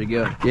 they're usually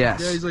good. Yes.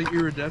 Yeah, he's like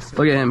iridescent.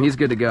 Look at him, he's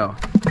good to go.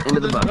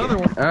 Into the There's bucket. another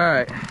one. All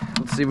right,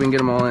 let's see if we can get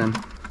them all in.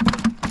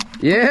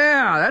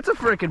 Yeah, that's a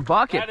freaking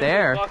bucket That is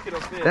there. a bucket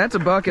of fish. That's a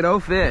bucket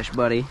of fish,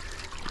 buddy.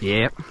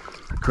 Yep.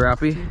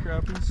 Crappie, 2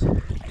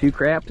 crappies. 2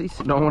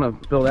 crappies. Don't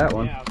want to spill that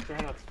one. Yeah, I was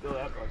trying not to spill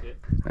that bucket.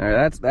 All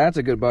right, that's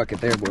a good bucket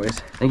there, boys.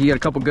 I think you got a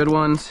couple good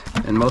ones,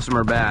 and most of them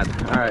are bad.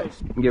 All right,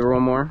 give her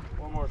one more.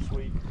 One more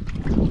sweet.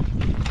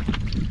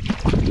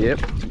 Yep.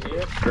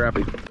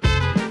 Scrappy.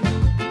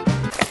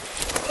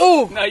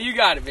 Oh! No, you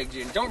got it, Big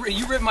June.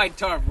 You rip my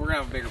tarp, we're gonna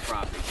have a bigger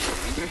problem.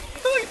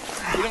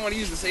 You don't want to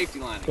use the safety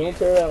line. Don't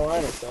tear that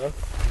liner, son.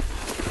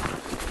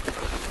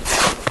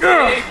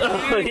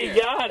 Oh, you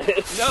got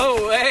it.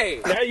 No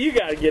way. Now you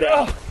gotta get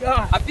out. Oh,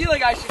 God. I feel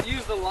like I should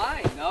use the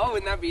line. No,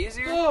 wouldn't that be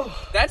easier? Oh.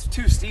 That's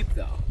too steep,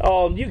 though.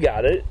 Oh, you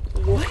got it.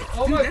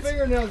 All my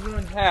fingernails are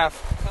in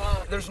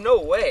half. There's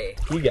no way.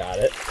 You got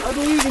it. I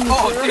believe in you.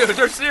 Oh, sir. dude,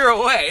 there's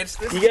zero way.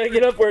 You gotta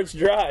get up where it's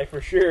dry for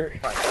sure.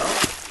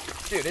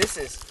 Dude, this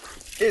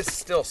is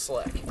still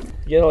slick.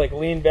 You gotta like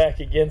lean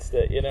back against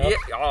it, you know? Yeah,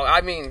 oh,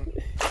 I mean,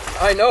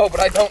 I know, but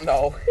I don't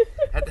know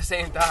at the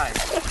same time.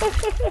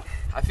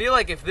 I feel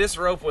like if this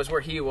rope was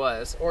where he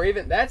was, or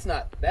even, that's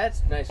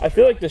nice. I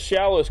feel like the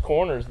shallowest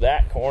corner is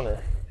that corner.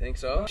 Think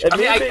so? I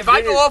mean, if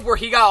I go up where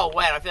he got all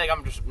wet, I feel like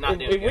I'm just not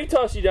doing it. If we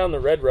toss you down the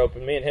red rope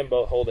and me and him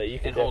both hold it, you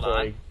can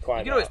definitely climb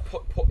out. You can always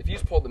pull, if you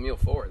just pulled the mule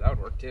forward, that would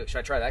work too. Should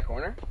I try that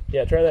corner?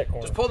 Yeah, try that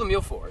corner. Just pull the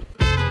mule forward.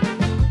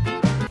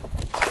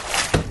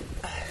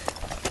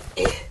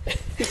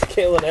 He's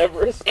killing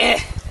Everest. Big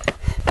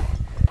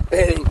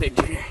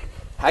Junior.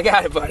 I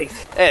got it, buddy.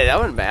 Hey, that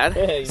wasn't bad.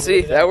 Yeah,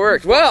 see, that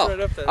worked. Well,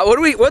 what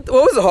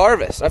was the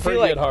harvest? I feel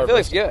like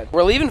it's good.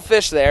 We're leaving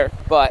fish there,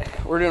 but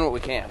we're doing what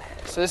we can.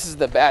 So this is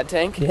the bad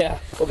tank? Yeah.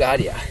 Oh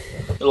God, yeah.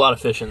 There's a lot of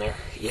fish in there.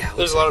 Yeah.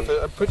 There's a lot of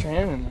fish. Put your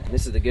hand in there.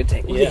 This is the good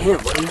tank. Look at him,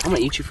 buddy. I'm gonna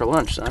eat you for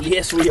lunch, son.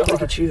 Yes, we are.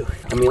 Look at you.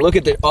 I mean, look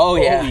at the. Oh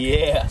yeah. Oh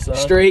yeah, son.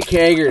 Straight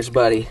keggers,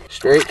 buddy.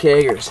 Straight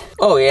keggers.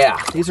 Oh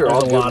yeah. These are all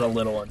a good. lot of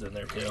little ones in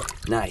there too.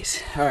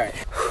 Nice. All right.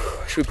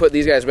 Should we put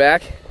these guys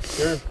back?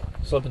 Sure.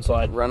 Slip and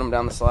slide. Run them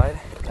down the slide.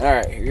 All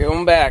right, you're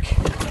going back.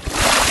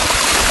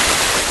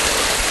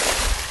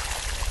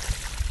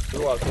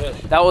 There's a lot of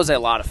fish. That was a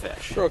lot of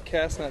fish. Throw a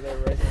cast net there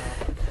right now.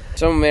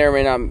 Some may or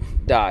may not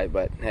die,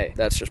 but hey,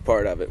 that's just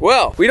part of it.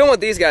 Well, we don't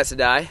want these guys to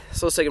die,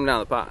 so let's take them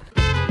down the pond.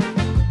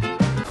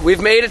 We've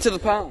made it to the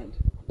pond.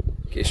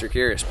 In case you're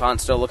curious,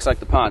 pond still looks like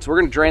the pond. So we're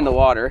gonna drain the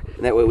water,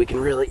 and that way we can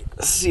really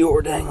see what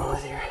we're dangling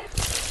with here.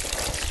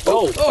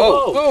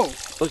 Oh!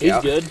 Look He's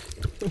out. good.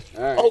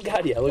 All right. Oh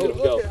God, yeah, look at him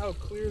go. Look at how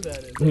clear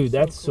that is. Dude,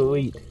 that's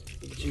sweet.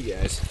 Look at you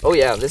guys. Oh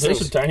yeah, this There's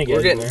is some tiny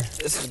guys in there.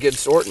 This is good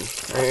sorting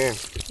right here.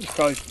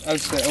 Probably, I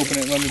would say open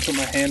it and let me put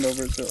my hand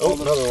over it so all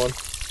the another one.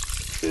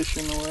 fish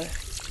in the way.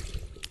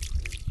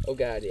 Oh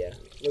God, yeah.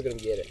 Look at him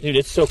get it. Dude,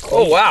 it's so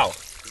clean. Oh wow.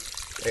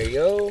 There you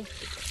go.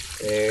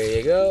 There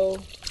you go.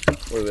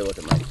 What are we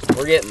looking like?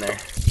 We're getting there.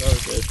 That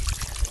was good.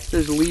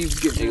 There's leaves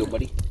getting There you go,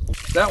 buddy.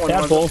 That one.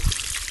 Tadpole.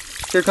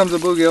 Here comes a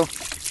bluegill.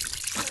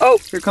 Oh!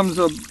 Here comes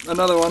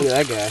another one. Look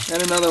at that guy.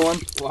 And another one.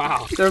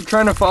 Wow. They're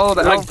trying to follow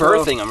the They're like alpha.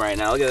 birthing them right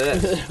now. Look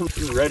at this.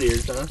 He's red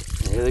ears, huh?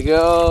 There they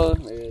go.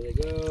 There they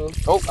go.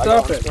 Oh,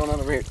 Stop what's it. going on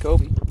over here,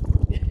 Kobe?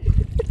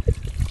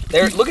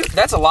 There. Look at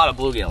that's a lot of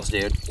bluegills,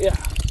 dude. Yeah.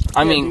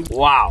 I mean,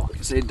 wow.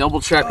 Say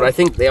double check, but I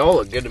think they all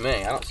look good to me.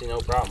 I don't see no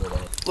problem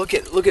with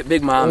them. Look at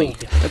Big Mommy.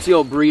 Oh. That's the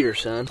old breeder,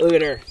 son. Look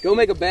at her. Go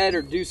make a bed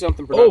or do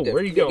something productive.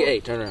 where you going? Hey,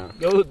 turn around.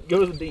 Go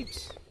to the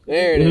deeps.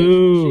 There it is.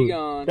 Dude, She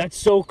gone. that's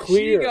so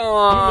clear. She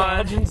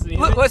gone. Can you imagine seeing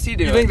Look, it? what's he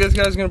doing? You think this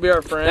guy's gonna be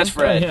our friend? That's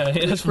Fred. Yeah,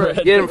 it's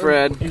Fred. Get him,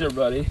 Fred. He's our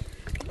buddy.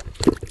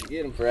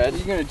 Get him, Fred.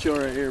 You're gonna chill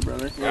right here,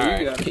 brother. Yeah, All you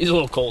right. got it. He's a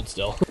little cold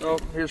still. Oh,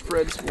 here's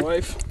Fred's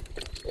wife.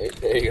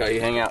 There you go.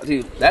 You hang out,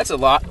 dude. That's a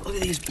lot. Look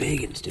at these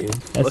big ones, dude.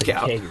 That's Look a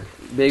out. kegger.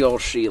 Big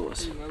old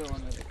Sheilas. Another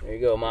one. There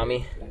you go,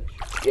 Mommy.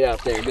 Get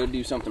out there. Go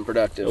do something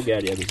productive. Oh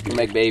God, yeah. Go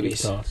make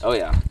babies. Good toss. Oh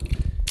yeah.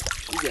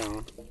 She's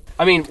gone.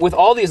 I mean, with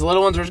all these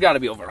little ones, there's got to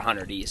be over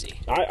 100 easy.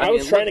 I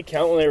was trying to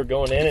count when they were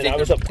going in, and I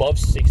was above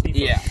 60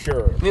 for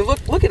sure. I mean,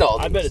 look at all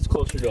these. I bet it's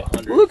closer to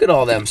 100. Look at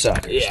all them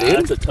suckers, Yeah, dude.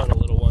 that's a ton of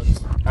little ones.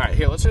 All right,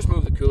 here, let's just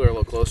move the cooler a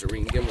little closer. We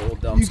can give them a little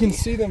dump. You can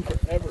see them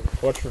forever.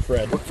 Watch for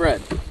Fred. Look,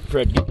 Fred.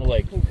 Fred, get in the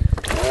leg.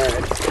 All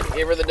right,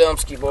 give her the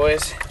dumpski,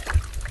 boys.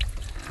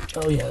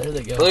 Oh yeah, there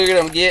they go. Look at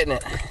them getting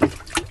it.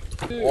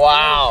 Dude,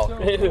 Wow.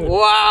 Dude.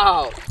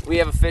 Wow. We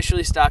have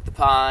officially stocked the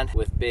pond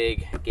with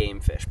big game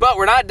fish. But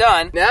we're not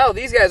done. Now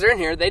these guys are in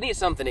here. They need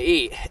something to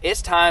eat.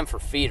 It's time for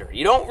feeder.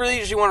 You don't really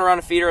usually want to run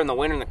a feeder in the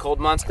winter and the cold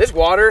months. This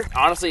water,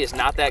 honestly, is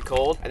not that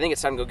cold. I think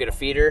it's time to go get a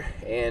feeder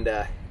and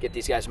get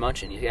these guys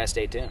munching. You guys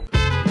stay tuned.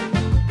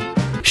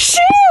 Shoo!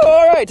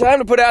 All right, time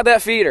to put out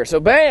that feeder. So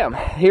bam,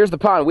 here's the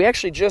pond. We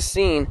actually just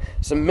seen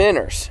some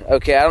minnows.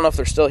 Okay, I don't know if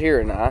they're still here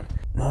or not.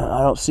 No,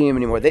 I don't see them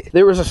anymore.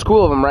 There was a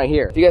school of them right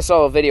here. If you guys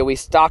saw a video, we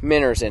stocked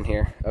minnows in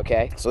here,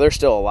 okay? So they're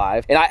still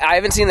alive. And I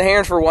haven't seen the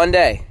herons for one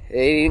day.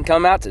 They didn't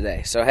come out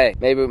today. So hey,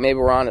 maybe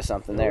we're onto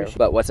something there.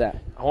 But what's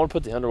that? I want to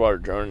put the underwater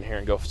drone in here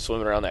and go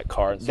swimming around that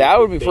car. And see That if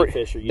would the be big pretty.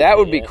 fish are That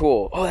would be eating it.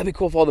 cool. Oh, that'd be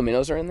cool if all the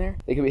minnows are in there.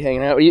 They could be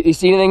hanging out. You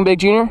see anything, Big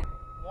Junior?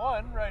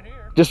 One right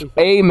here. Just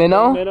a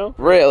minnow? Minnow?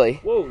 Really?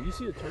 Whoa, you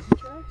see the turkey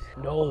tracks?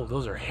 No,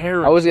 those are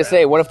heron. I was gonna tracks.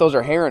 say, what if those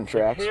are heron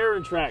tracks?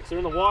 Heron tracks. They're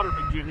in the water,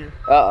 Big Junior.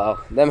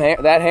 Uh-oh.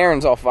 That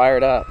heron's all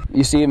fired up.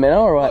 You see a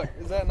minnow or what? Look,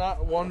 is that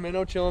not one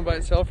minnow chilling by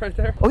itself right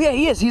there? Oh yeah,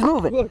 he is. He's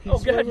moving. Look,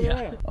 he's swimming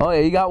around. Oh yeah,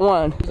 you got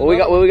one. Well, we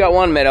got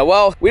one minnow.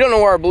 Well, we don't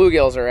know where our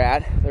bluegills are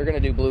at. They're gonna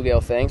do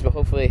bluegill things, but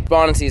hopefully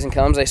spawning season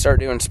comes, they start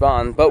doing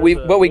spawn. But we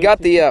got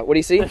the what do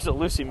you see? There's a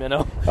Lucy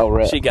minnow. Oh,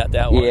 rip. She got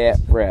that one. Yeah,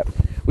 rip.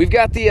 We've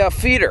got the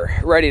feeder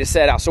ready to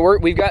set out. So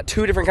we've got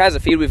two different kinds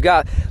of feed. We've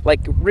got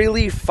like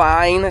really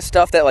fine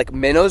stuff that like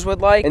minnows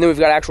would like, and then we've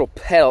got actual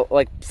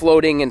like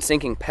floating and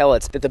sinking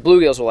pellets that the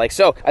bluegills will like.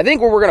 So I think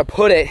where we're gonna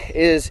put it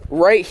is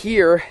right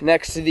here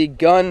next to the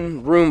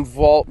gun room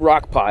vault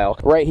rock pile,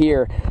 right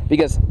here,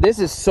 because this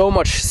is so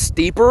much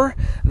steeper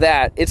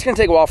that it's gonna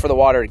take a while for the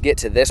water to get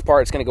to this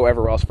part. It's gonna go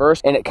everywhere else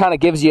first, and it kind of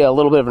gives you a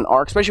little bit of an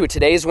arc, especially with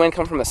today's wind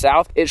coming from the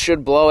south. It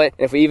should blow it.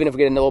 Even if we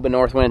get a little bit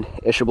north wind,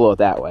 it should blow it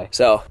that way.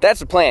 So that's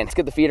the plan. Let's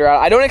get the feeder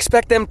out. I don't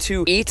expect them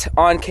to eat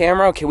on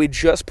camera. Okay, we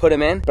just put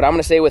them in, but I'm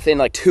gonna say within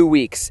like 2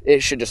 weeks,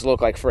 it should just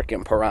look like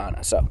freaking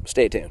piranha. So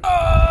stay tuned.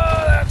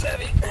 Oh, that's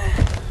heavy.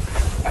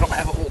 I don't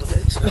have a hold of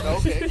it. So.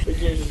 Okay. Big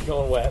Junior's just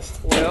going west.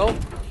 Well,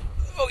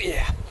 Oh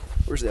yeah.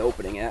 Where's the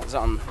opening at? Is it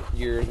on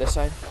this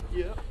side?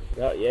 yeah.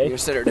 Oh, yeah. You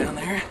sit her down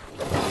there.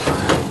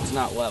 It's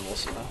not level,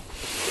 so.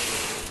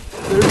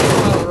 There's a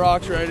lot of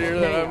rocks right here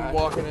that I'm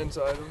walking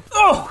inside of.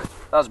 Oh,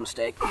 that was a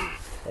mistake. Oh,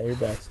 your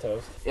back's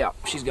toast. Yeah,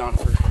 she's gone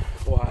for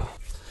a while.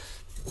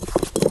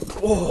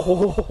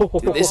 Whoa.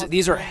 Dude,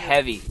 these are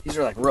heavy. These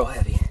are like real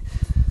heavy.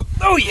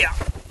 Oh yeah.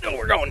 Oh,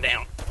 we're going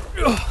down.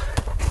 Ugh.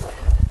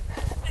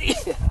 Yeah.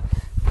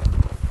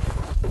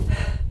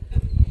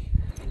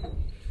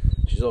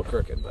 She's a little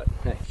crooked, but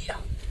hey. Yeah.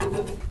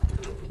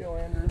 Kill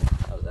Andrew.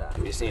 How's that?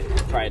 You just need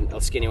probably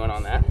a skinny one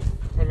on that.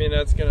 I mean,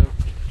 that's gonna.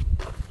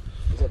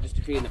 Is that just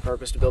defeating the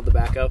purpose to build the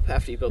back up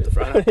after you build the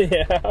front up?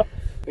 Yeah. I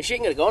mean, she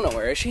ain't gonna go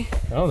nowhere, is she?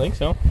 I don't think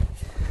so.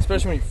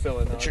 Especially when you fill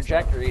it. The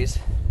trajectories.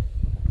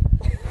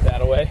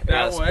 That away.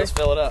 Let's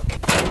fill it up.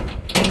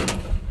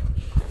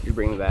 You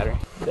bring the battery.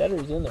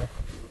 Battery's in there.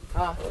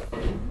 Huh?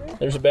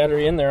 There's a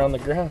battery in there on the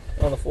ground,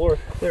 on the floor.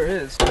 There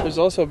is. There's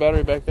also a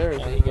battery back there.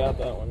 Yeah, you got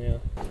that one, yeah.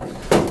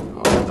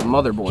 Oh, the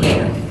motherboard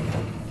here.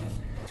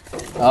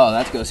 Oh,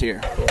 that goes here.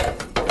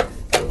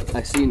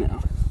 I see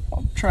now.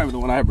 I'll try with the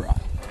one I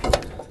brought.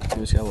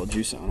 It's got a little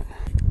juice on it.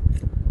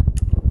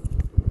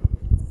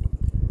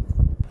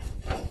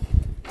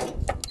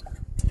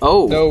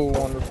 Oh! No,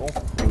 wonderful.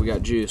 We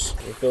got juice.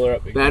 We'll fill her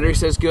up again. Battery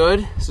says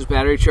good. This is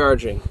battery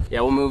charging. Yeah,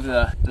 we'll move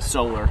the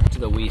solar to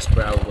the west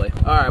probably.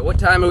 All right, what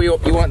time do you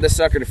want this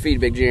sucker to feed,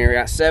 Big Junior? We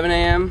got 7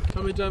 a.m.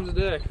 How many times a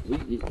day?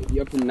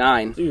 You up to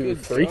 9. Dude,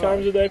 Good 3 God.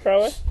 times a day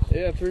probably?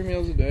 Yeah, 3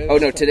 meals a day. Oh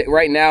no, today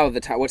right now the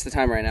time. What's the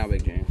time right now,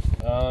 Big Junior?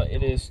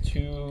 It is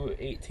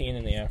 2:18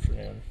 in the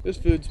afternoon. This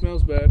food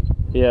smells bad.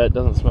 Yeah, it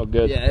doesn't smell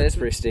good. Yeah, it's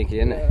pretty stinky,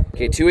 isn't it?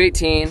 Okay,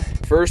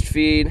 2:18. First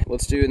feed.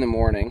 Let's do it in the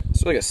morning.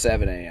 It's like a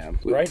 7 a.m.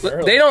 Right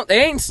early.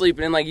 They ain't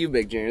sleeping in like you,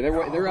 Big Junior.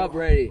 They're up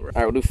ready. All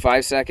right, we'll do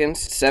 5 seconds.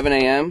 7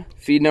 a.m.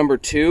 Feed number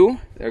 2.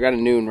 They got a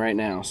noon right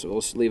now, so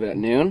we'll just leave it at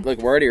noon. Look,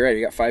 we're already ready.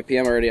 We got 5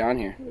 p.m. already on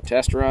here.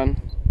 Test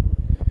run.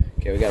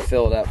 Okay, we gotta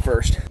fill it up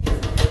first.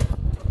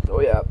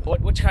 Oh yeah.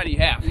 Which kind do you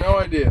have? No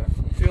idea.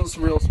 Feels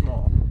real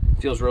small.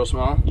 Feels real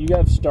small. You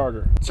have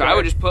starter. So I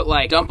would just put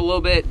like dump a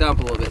little bit, dump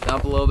a little bit,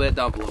 dump a little bit,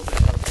 dump a little bit.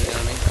 You know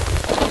what I mean?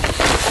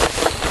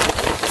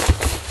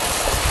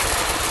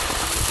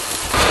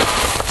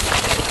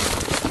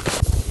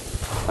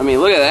 I mean,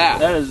 look at that.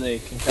 That is a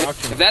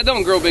concoction. If that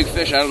don't grow big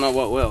fish, I don't know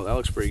what will. That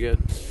looks pretty good.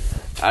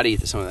 I'd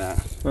eat some of that.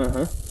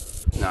 Uh-huh.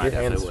 No, I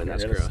definitely wouldn't.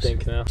 That's gross.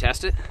 Stink now.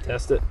 Test it?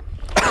 Test it.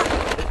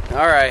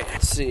 All right,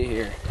 let's see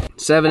here.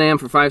 7 a.m.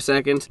 for 5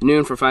 seconds,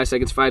 noon for 5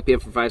 seconds, 5 p.m.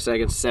 for 5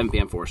 seconds, 7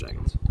 p.m. 4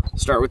 seconds.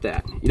 Start with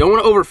that. You don't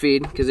want to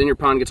overfeed because then your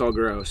pond gets all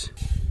gross.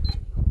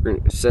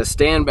 It says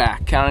stand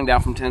back, counting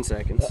down from 10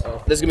 seconds.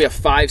 Uh-oh. This is gonna be a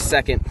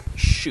 5-second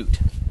shoot,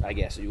 I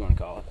guess if you want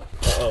to call it.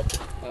 Uh-oh.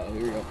 Uh-oh,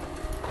 here we go.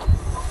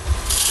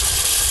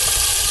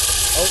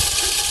 Oh.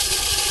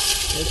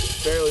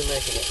 It's barely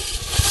making it.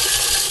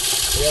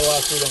 We got a lot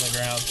of food on the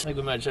ground. I think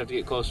we might just have to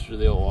get closer to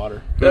the old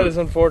water. That is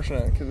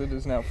unfortunate because it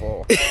is now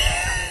full.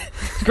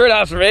 Great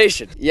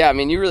observation. Yeah, I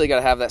mean, you really got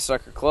to have that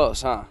sucker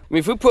close, huh? I mean,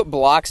 if we put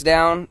blocks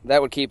down,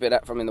 that would keep it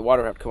up. I mean, the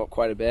water would have to come up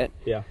quite a bit.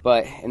 Yeah.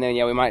 But, and then,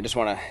 yeah, we might just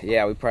want to,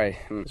 yeah, we probably.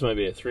 This might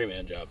be a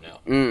 3-man job now.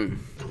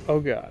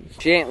 Oh, God.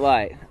 She ain't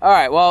light. All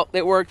right, well,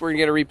 it worked. We're going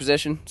to get a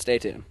reposition. Stay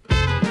tuned.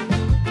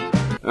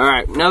 All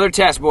right, another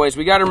test, boys.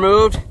 We got her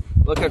moved.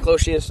 Look how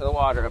close she is to the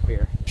water up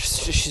here.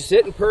 She's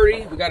sitting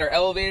pretty. We got her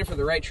elevated for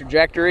the right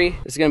trajectory.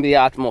 This is going to be the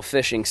optimal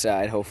fishing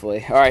side,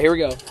 hopefully. All right, here we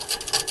go.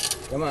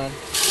 Come on.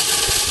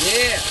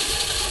 Yeah.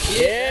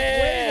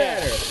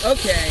 Yeah. Way better.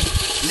 Okay.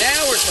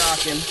 Now we're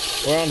talking.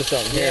 We're onto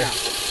something here. Yeah.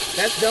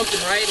 That's dumping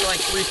right in like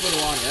 3 foot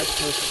of water. That's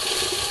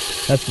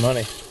perfect. That's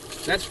money.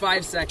 That's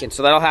 5 seconds.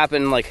 So that'll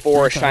happen like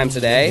 4-ish times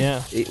a day.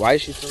 Yeah. Why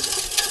is she so good?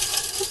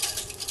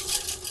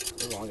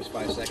 As long as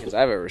 5 seconds. seconds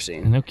I've ever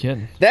seen. No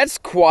kidding. That's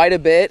quite a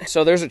bit.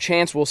 So there's a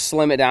chance we'll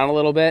slim it down a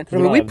little bit. I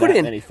mean, we put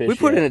in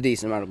a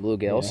decent amount of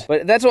bluegills,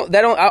 but that's what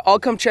I'll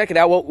come check it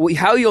out.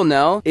 How you'll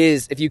know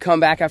is if you come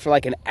back after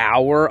like an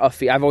hour of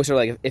feed. I've always heard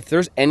like if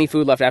there's any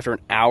food left after an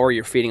hour,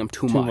 you're feeding them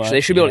too much.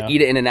 They should be able to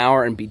eat it in an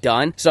hour and be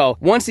done. So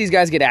once these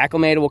guys get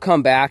acclimated, we'll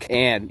come back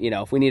and, you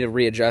know, if we need to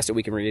readjust it,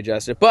 we can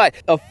readjust it. But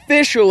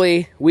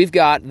officially, we've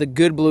got the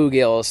good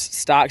bluegills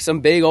stocked,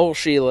 some big old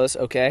Sheilas,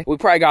 okay? We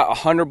probably got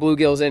 100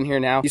 bluegills in here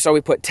now. You saw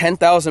we put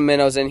 10,000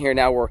 minnows in here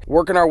now. We're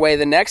working our way.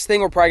 The next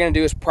thing we're probably gonna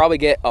do is probably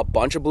get a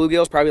bunch of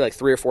bluegills, probably like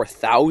 3,000 or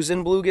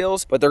 4,000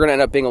 bluegills, but they're gonna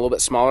end up being a little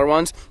bit smaller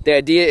ones. The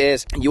idea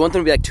is you want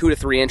them to be like 2 to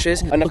 3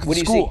 inches. What do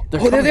you see?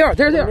 Oh, there they are.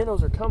 There they are. The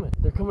minnows are coming.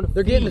 They're coming to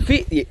They're getting the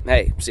feet.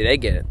 Hey, see, they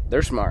get it.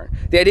 They're smart.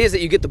 The idea is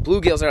that you get the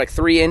bluegills that are like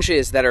 3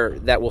 inches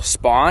that will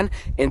spawn,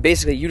 and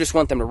basically you just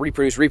want them to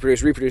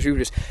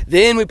reproduce.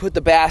 Then we put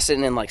the bass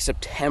in like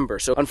September.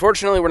 So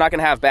unfortunately, we're not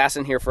gonna have bass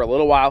in here for a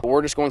little while.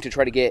 We're just going to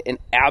try to get an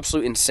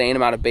absolute insane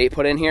amount of bait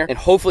put in here and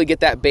hopefully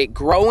get that bait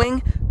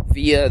growing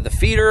via the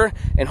feeder,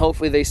 and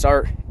hopefully they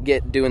start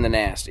doing the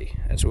nasty.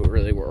 That's what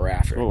we're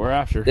after. What we're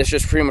after. This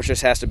just pretty much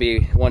just has to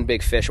be one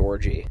big fish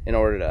orgy in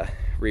order to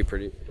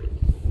reproduce.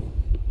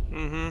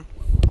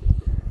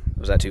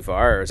 Was that too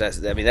far? Or is that,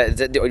 I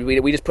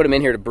mean, we just put them in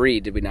here to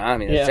breed, did we not? I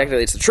mean,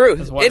 technically it's the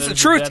truth. It's the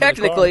truth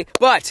technically.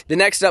 But the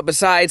next up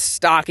besides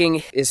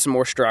stocking is some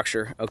more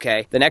structure,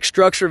 okay? The next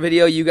structure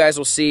video you guys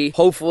will see,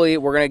 hopefully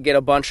we're gonna get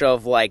a bunch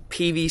of like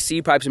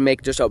PVC pipes and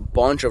make just a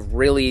bunch of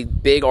really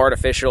big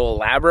artificial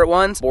elaborate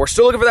ones. But we're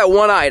still looking for that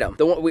one item.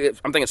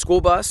 I'm thinking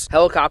school bus,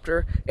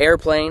 helicopter,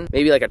 airplane,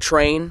 maybe like a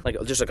train, like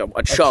just like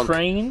a chunk. A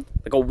train?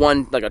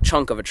 Like a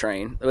chunk of a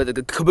train. With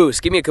a caboose.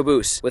 Give me a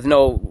caboose with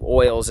no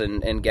oils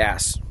and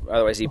gas.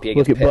 Otherwise EPA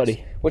gets pissed. Look at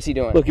Buddy. What's he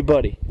doing? Look at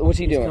Buddy. What's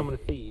he doing? He's coming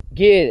to feed.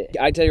 Get it.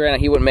 I tell you right now,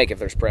 he wouldn't make it if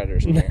there's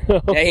predators in there.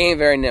 Yeah, he ain't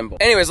very nimble.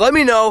 Anyways, let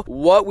me know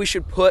what we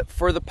should put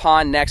for the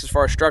pond next as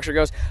far as structure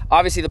goes.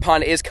 Obviously, the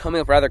pond is coming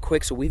up rather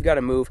quick, so we've got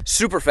to move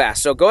super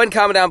fast. So go ahead and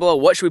comment down below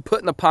what should we put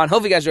in the pond.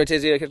 Hopefully you guys enjoyed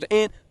today's video,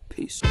 and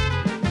peace.